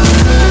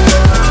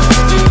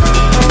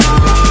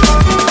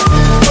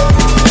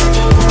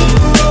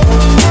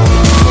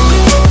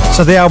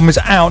 So the album is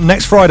out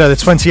next Friday, the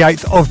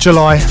 28th of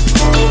July.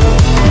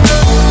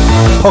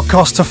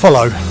 Podcast to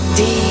follow.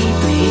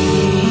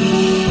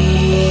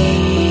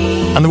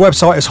 And the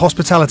website is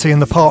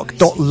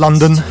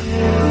hospitalityinthepark.london.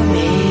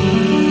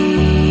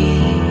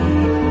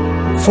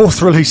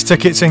 4th release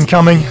tickets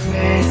incoming.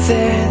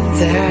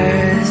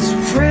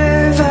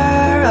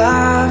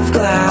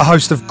 A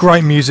host of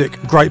great music,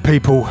 great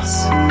people,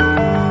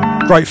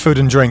 great food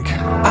and drink.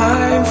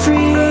 I'm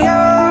free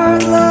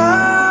at last.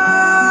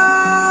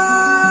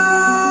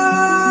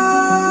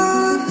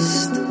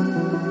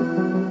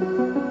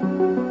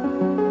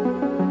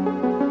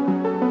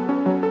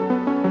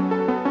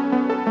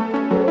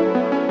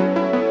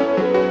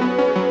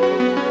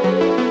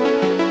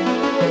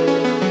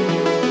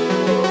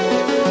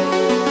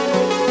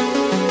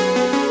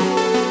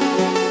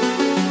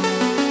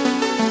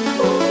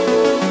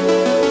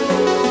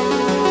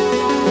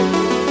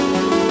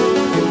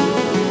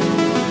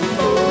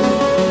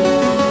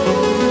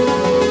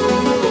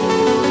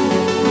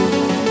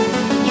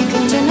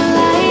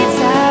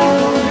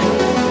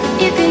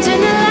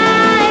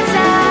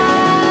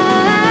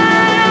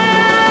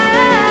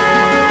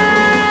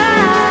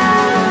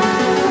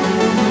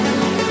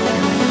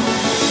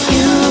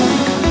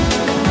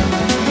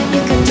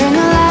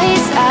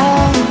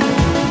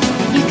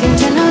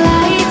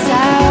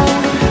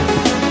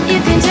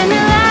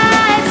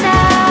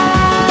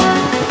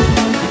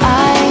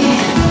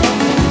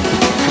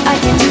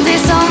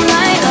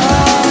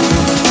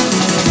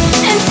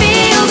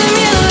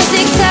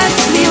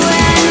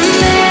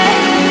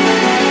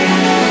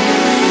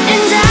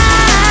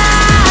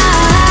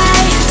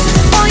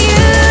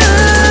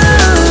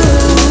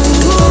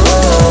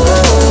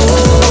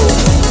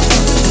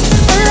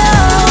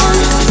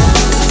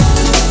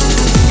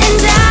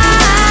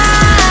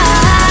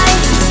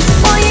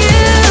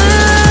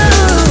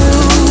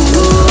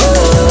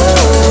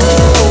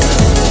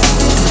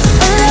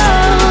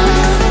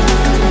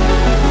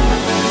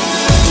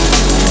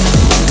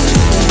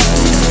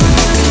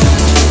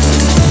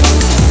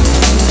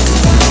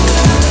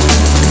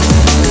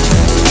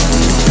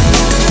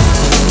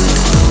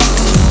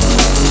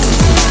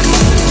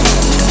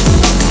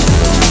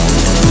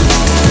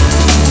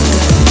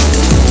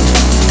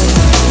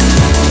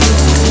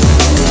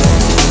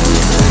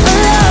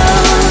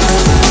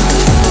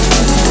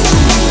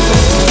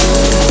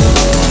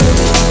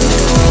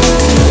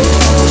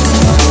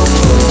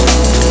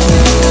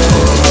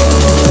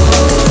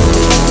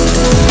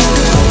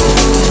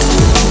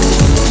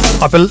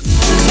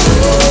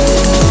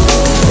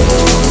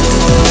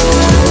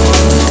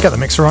 Get the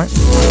mix right.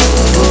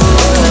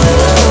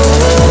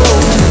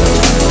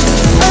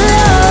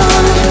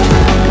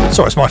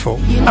 Sorry, it's my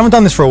fault. I haven't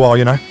done this for a while,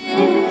 you know.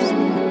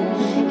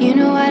 You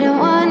know I don't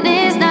want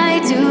this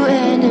night to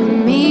end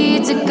and me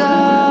to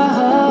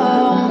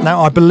go.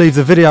 Now I believe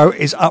the video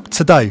is up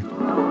today.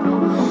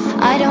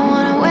 I don't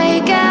want to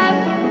wake up.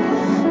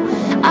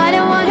 I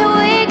don't want to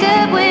wake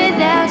up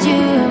without you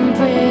and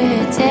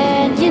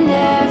pretend you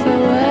never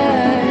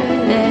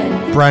were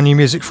there. Brand new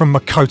music from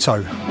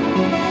Makoto.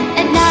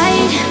 At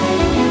night,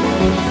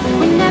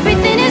 when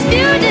everything is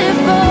beautiful,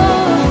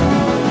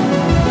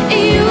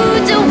 you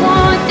don't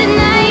want the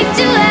night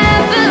to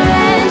ever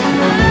end.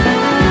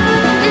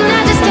 And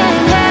I just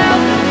can't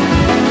help.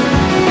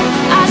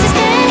 I just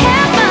can't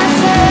help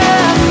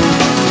myself.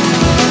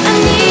 I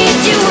need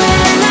you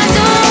and I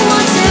don't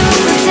want to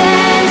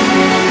pretend.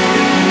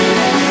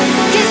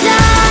 'Cause I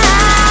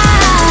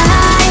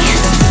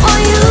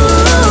want you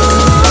alone.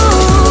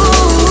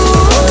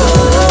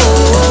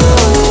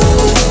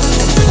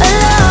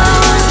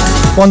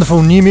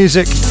 Wonderful new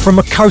music from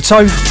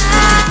Makoto,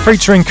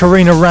 featuring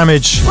Karina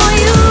Ramage. Want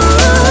you.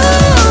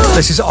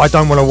 This is I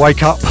Don't Want to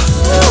Wake Up.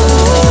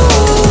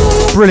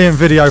 Brilliant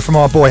video from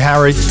our boy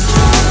Harry.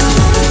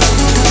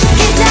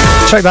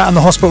 Check that on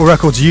the Hospital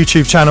Records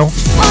YouTube channel.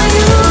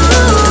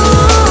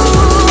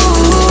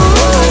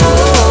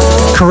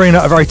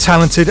 Karina, a very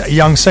talented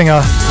young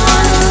singer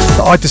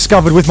that I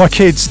discovered with my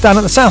kids down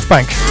at the South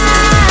Bank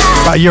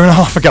about a year and a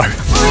half ago.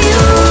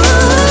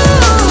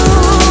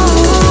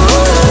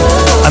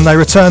 And they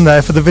returned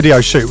there for the video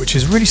shoot, which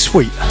is really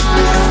sweet.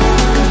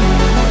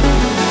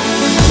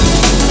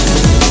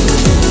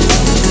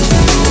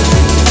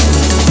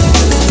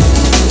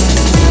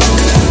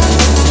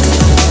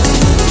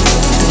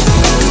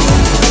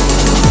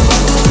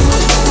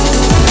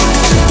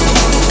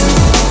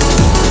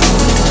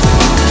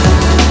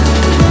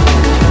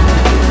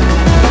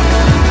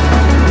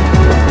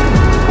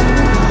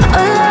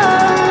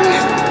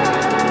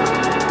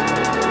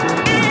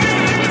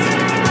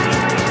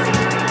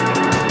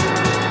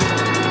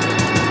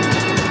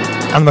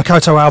 And the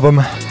Makoto album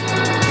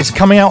is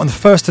coming out on the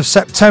 1st of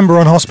September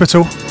on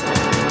Hospital.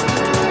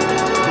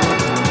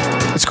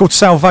 It's called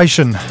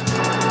Salvation,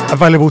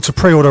 available to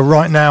pre-order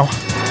right now.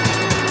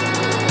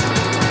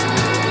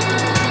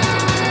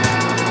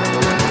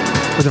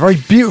 With a very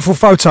beautiful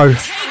photo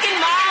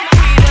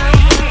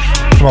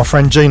from our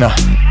friend Gina.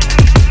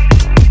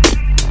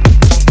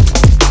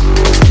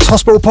 It's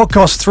Hospital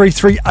Podcast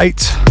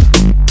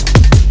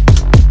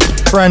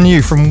 338. Brand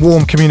new from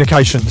Warm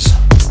Communications.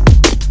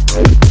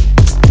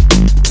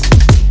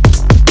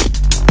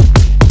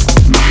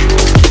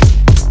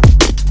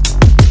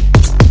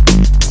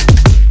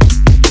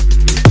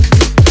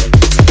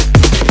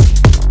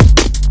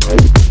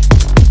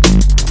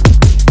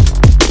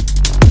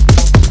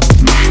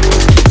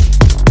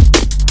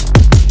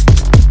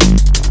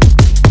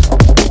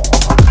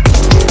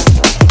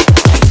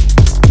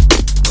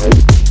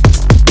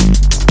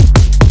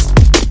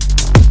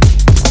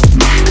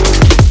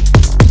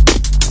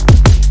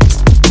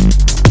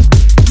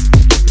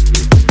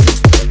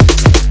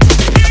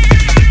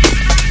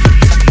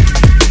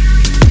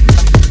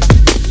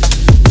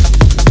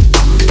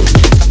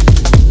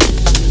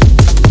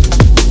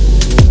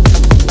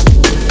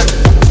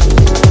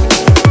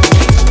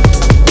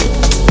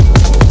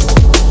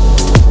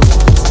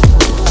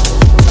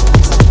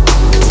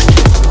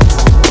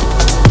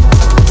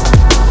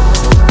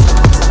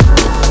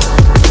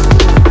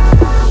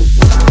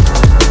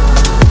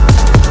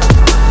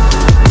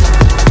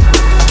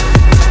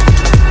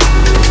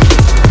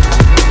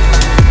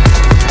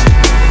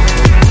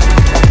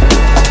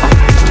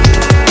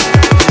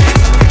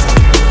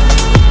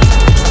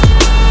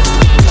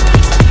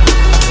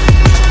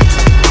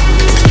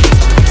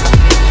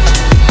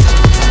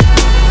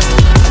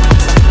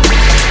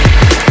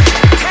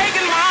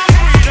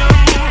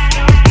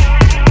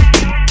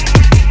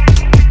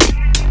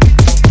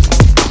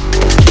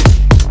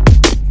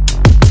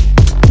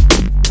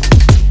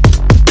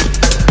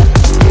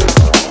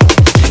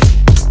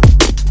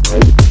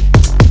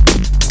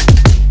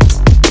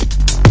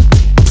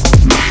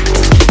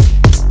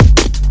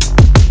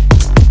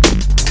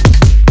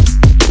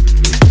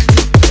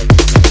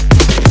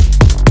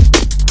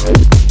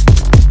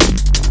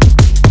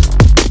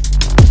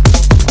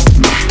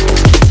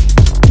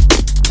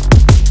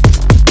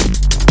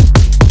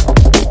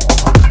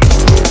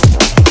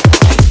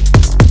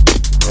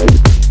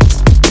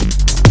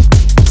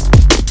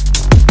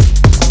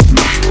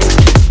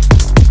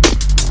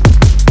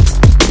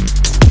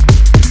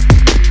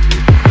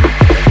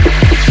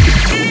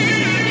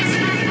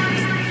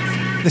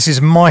 This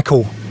is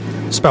Michael,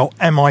 spelled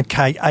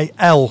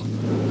M-I-K-A-L,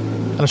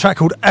 and a track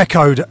called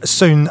Echoed,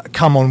 soon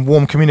come on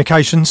Warm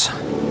Communications.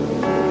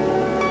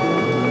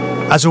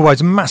 As always,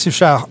 a massive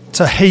shout out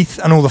to Heath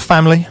and all the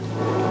family.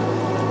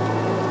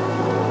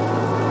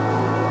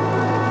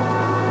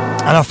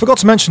 And I forgot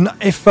to mention,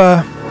 if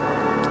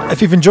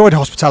you've enjoyed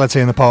Hospitality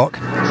in the Park,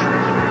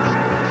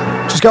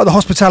 just go to the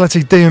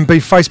Hospitality D&B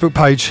Facebook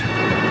page,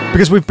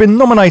 because we've been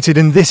nominated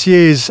in this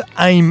year's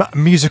AIM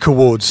Music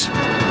Awards.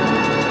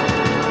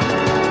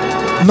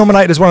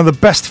 Nominated as one of the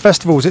best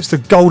festivals. It's the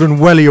Golden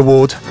Welly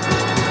Award.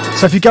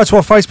 So if you go to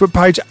our Facebook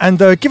page and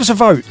give us a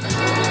vote.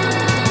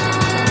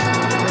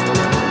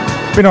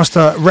 It'd be nice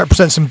to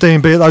represent some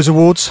D&B at those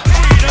awards.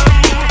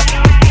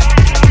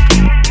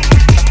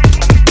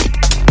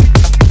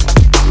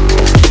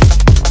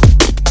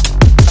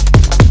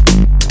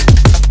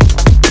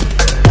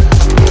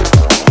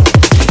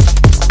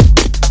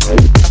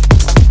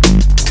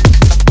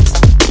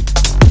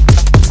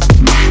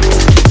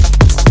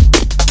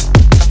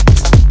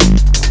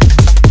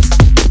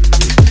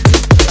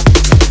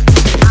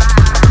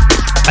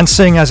 And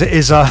seeing as it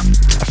is a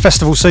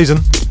festival season,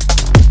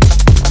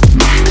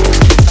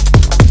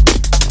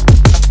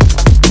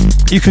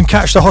 you can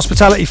catch the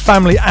Hospitality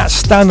family at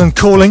Stand and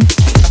Calling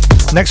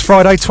next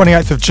Friday,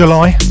 28th of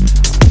July.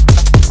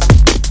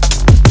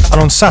 And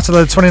on Saturday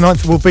the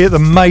 29th we'll be at the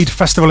Made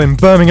Festival in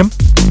Birmingham.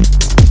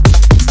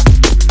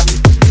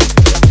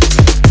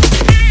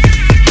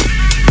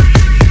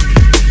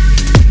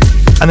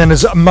 And then,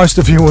 as most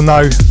of you will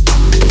know,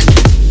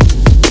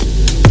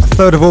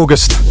 3rd of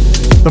August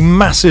the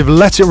massive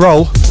Let It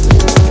Roll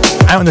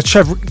out in the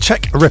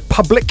Czech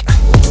Republic,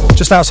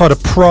 just outside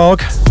of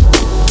Prague.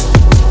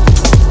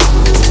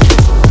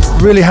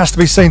 Really has to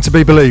be seen to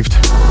be believed.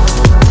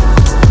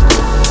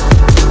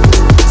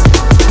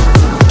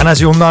 And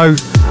as you'll know,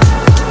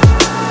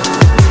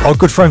 our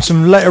good friends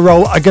from Let It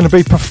Roll are going to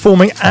be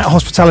performing at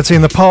Hospitality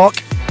in the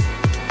Park.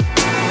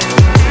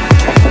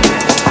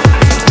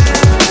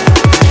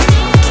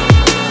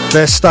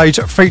 Their stage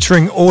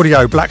featuring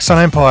Audio, Black Sun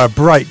Empire,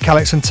 Break,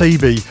 Calix and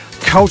TB,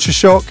 Culture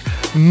Shock,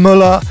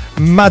 Muller,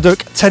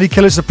 Maduk, Teddy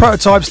Killers, the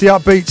Prototypes, the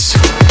Upbeats,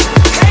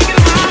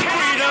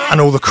 and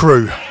all the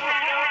crew.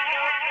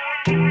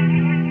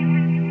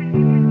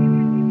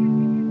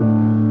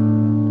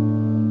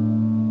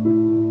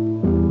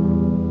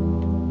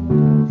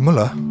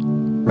 Muller?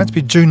 Meant to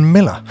be June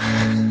Miller.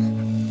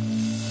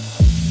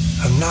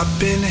 I've not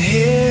been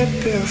here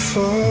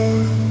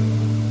before.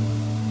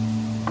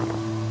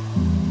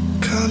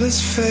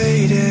 Colors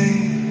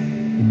fading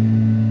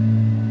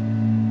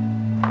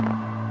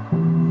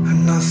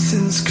and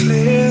nothing's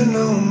clear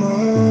no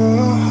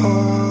more.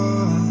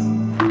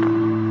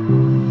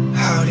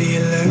 How do you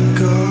let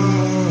go?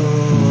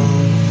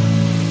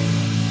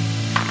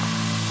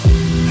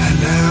 And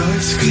now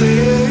it's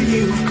clear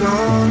you've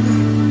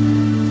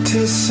gone,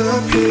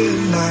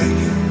 disappeared like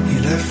you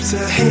left a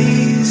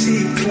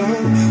hazy glow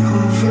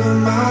over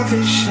my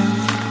vision.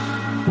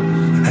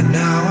 And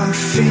now I'm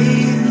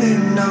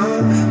feeling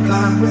numb,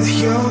 blind with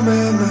your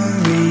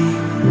memory.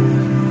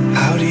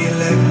 How do you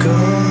let go?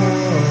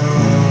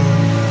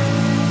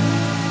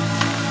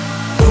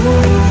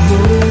 Ooh,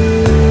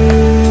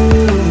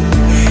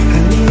 I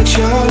need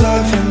your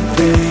loving,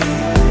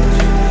 babe,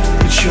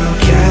 but you're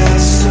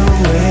cast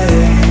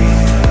away.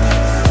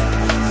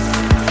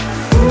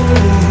 Ooh,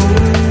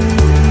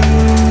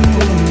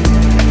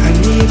 I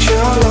need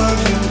your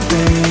loving,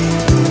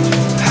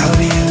 babe. How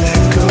do you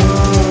let go?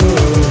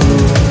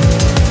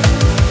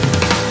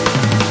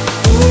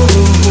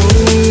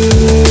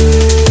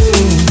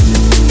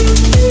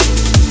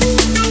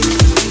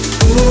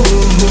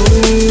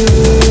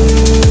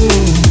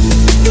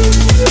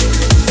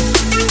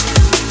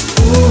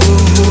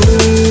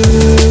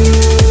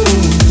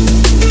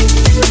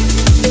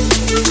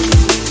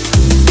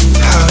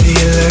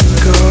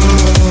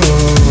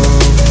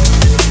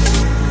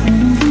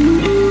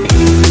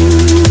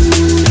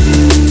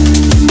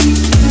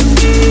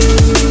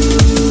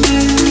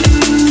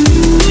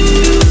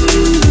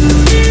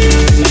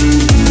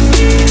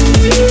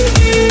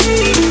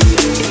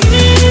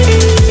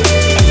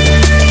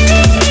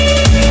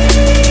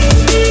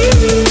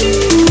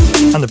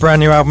 Brand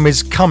new album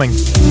is coming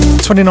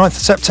 29th of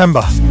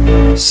September.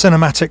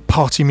 Cinematic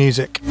Party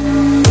Music.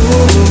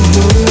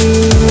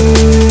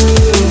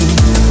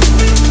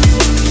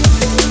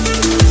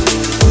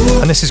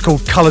 And this is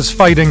called Colours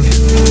Fading.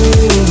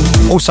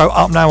 Also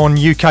up now on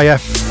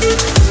UKF.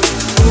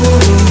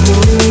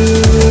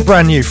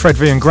 Brand new Fred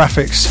V and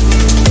Graphics.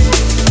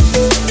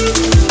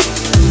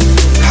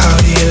 How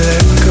do you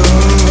let go?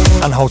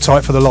 And hold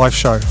tight for the live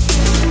show.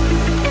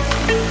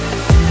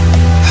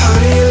 How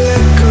do you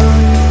let go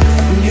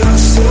when you're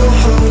still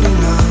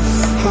holding on,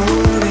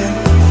 holding?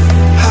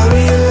 How do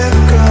you let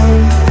go?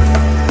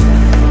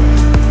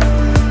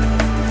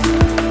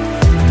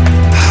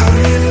 How do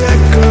you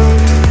let go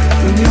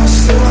when you're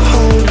still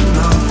holding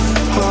on,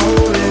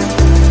 holding?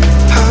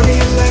 How do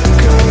you let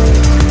go?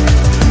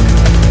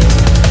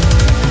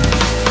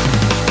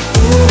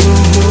 Ooh,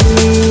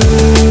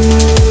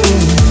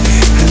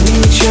 I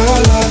need your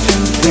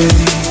loving,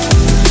 baby.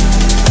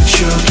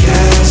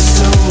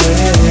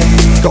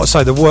 Got to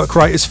say, the work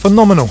rate is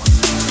phenomenal.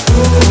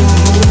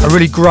 A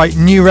really great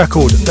new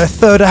record, their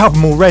third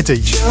album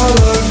already.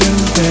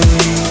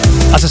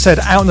 As I said,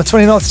 out on the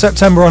 29th of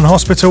September on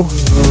Hospital.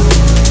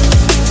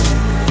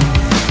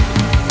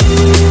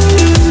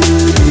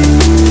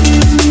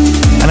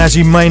 And as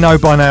you may know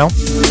by now,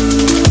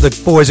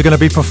 the boys are going to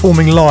be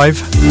performing live,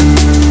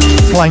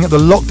 playing at the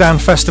Lockdown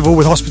Festival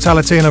with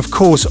Hospitality, and of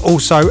course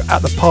also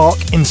at the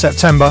Park in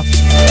September.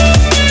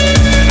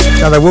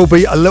 Now there will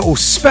be a little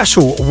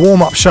special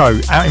warm-up show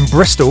out in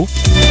Bristol.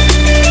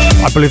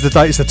 I believe the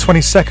date is the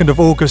 22nd of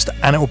August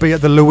and it will be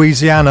at the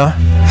Louisiana.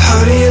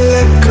 How do you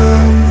let go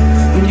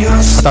when you're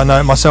I don't know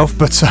it myself,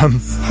 but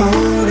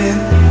holding?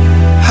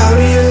 How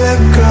do you let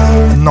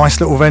go? a nice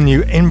little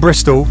venue in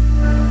Bristol.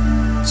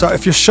 So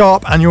if you're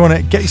sharp and you're on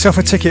it, get yourself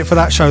a ticket for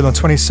that show on the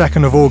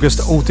 22nd of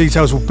August. All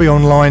details will be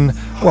online,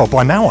 well,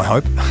 by now I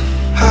hope.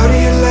 How do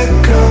you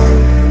let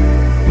go?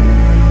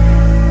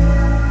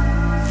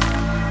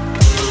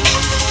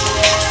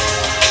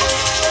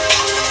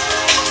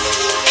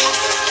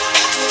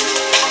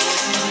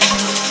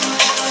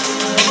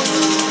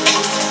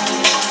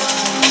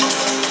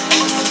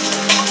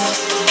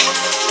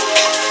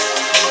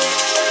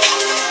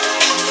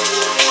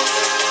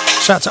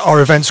 Shout to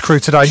our events crew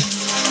today,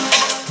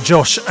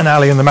 Josh and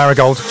Ali and the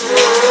Marigold,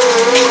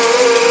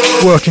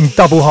 working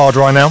double hard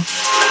right now.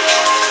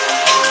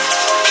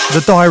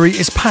 The diary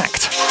is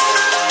packed.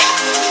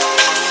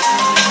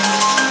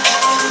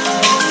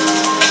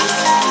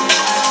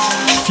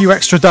 few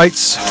extra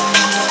dates.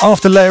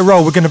 After Let It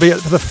Roll, we're going to be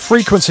at the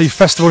Frequency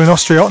Festival in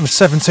Austria on the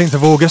 17th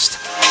of August.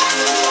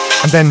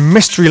 And then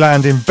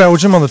Mysteryland in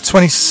Belgium on the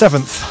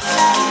 27th.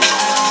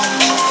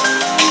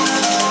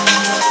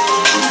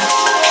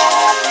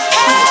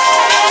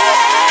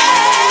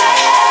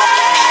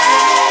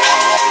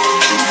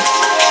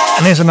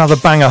 And here's another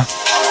banger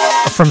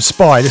from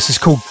Spy. This is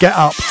called Get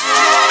Up.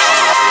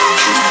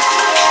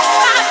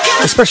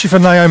 Especially for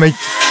Naomi.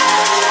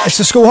 It's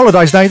the school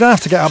holidays now, you don't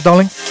have to get up,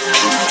 darling.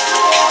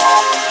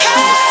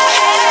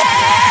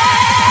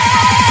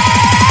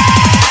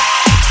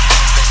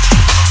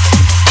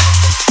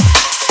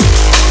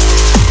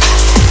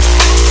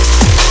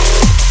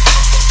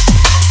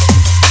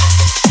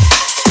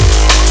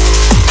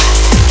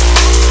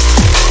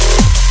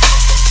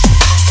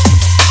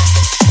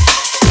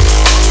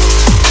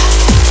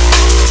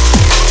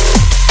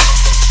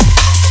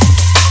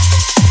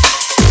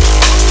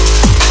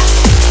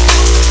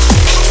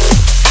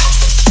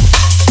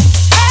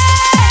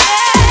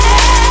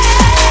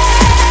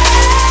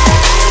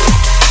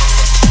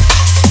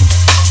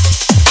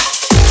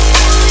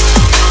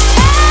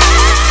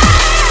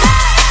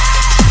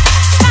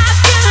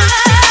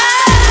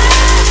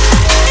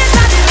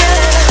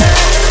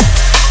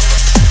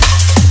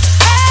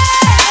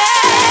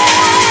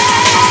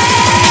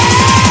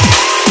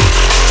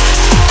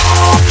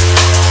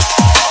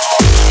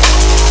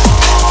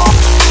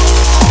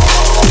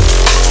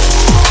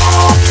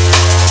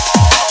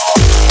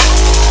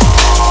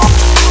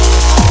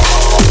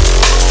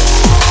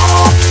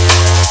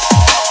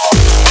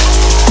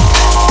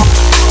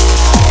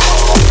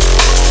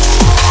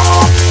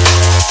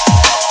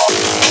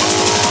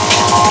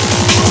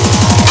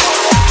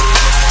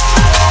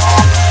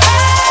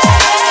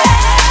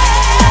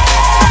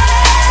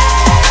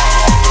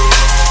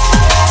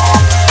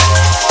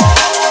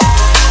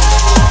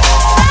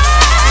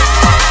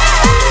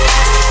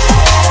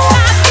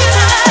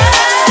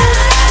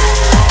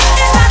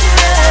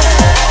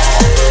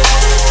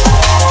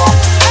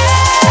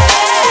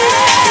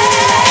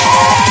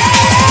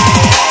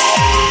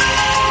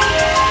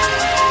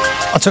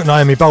 I took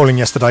Naomi bowling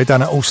yesterday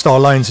down at All Star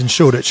Lanes in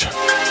Shoreditch.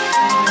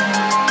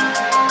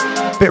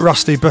 Bit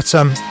rusty, but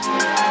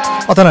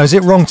I don't know, is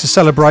it wrong to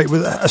celebrate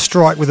with a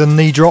strike with a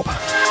knee drop?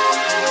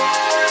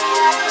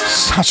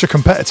 Such a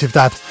competitive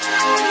dad.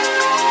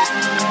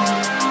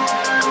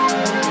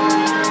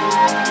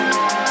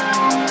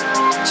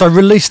 So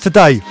released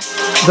today,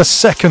 the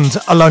second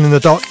Alone in the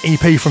Dark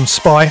EP from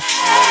Spy.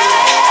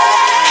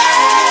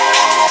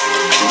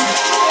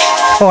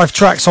 5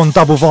 tracks on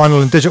double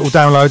vinyl and digital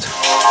download.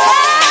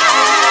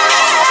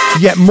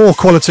 Yet more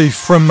quality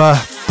from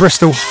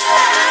Bristol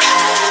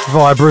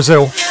via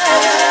Brazil.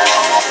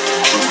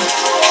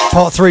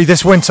 Part 3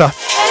 this winter.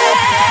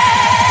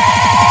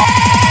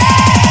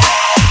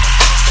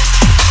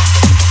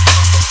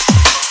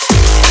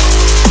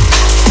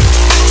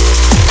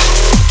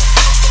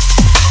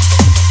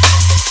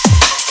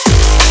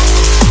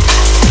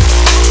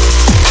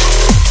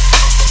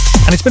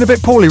 And he's been a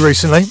bit poorly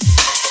recently.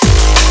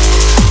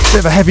 Bit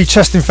of a heavy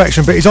chest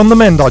infection, but he's on the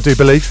mend, I do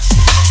believe.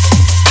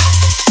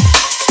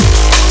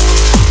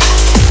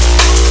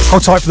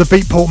 Hold tight for the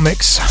Beatport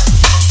mix.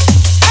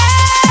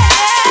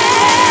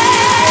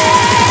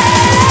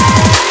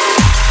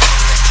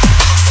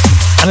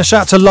 And a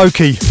shout to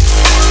Loki.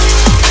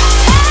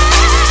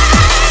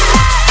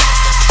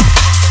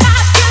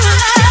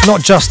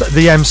 Not just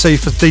the MC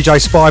for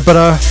DJ Spy, but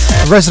a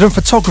resident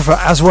photographer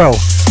as well.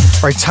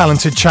 Very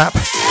talented chap.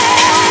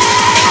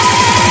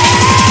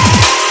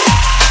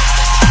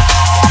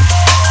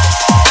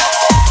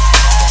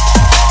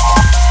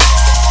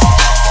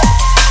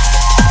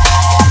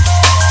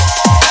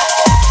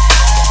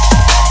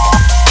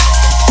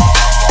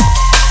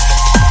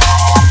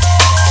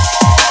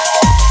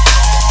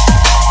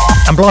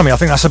 And blimey, I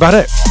think that's about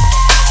it.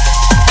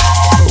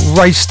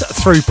 Raced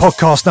through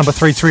podcast number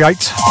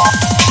 338.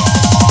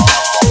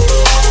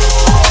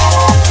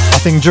 I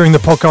think during the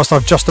podcast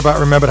I've just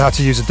about remembered how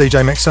to use a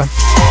DJ mixer.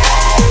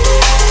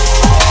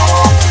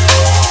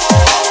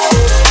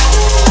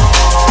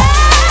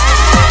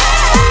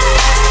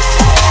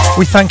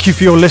 We thank you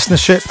for your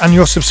listenership and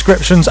your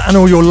subscriptions and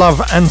all your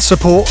love and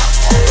support.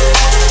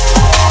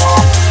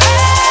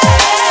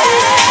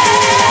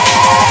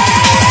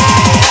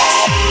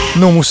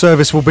 Normal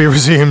service will be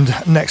resumed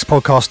next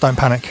podcast, don't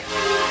panic.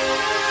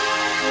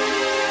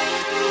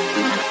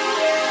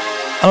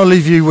 And I'll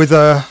leave you with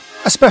a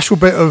special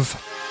bit of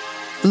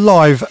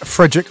live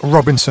Frederick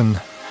Robinson,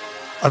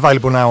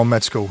 available now on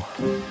Med School.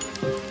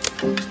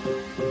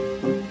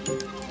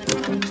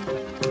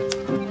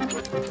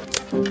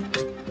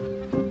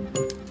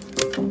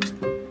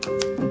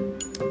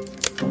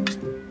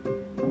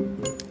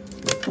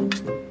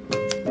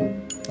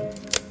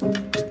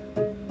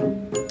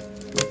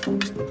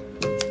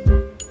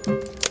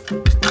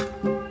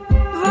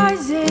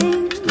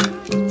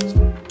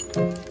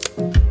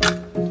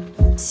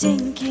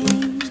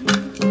 Sinking,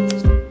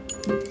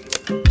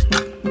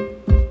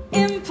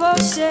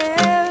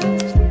 impossible.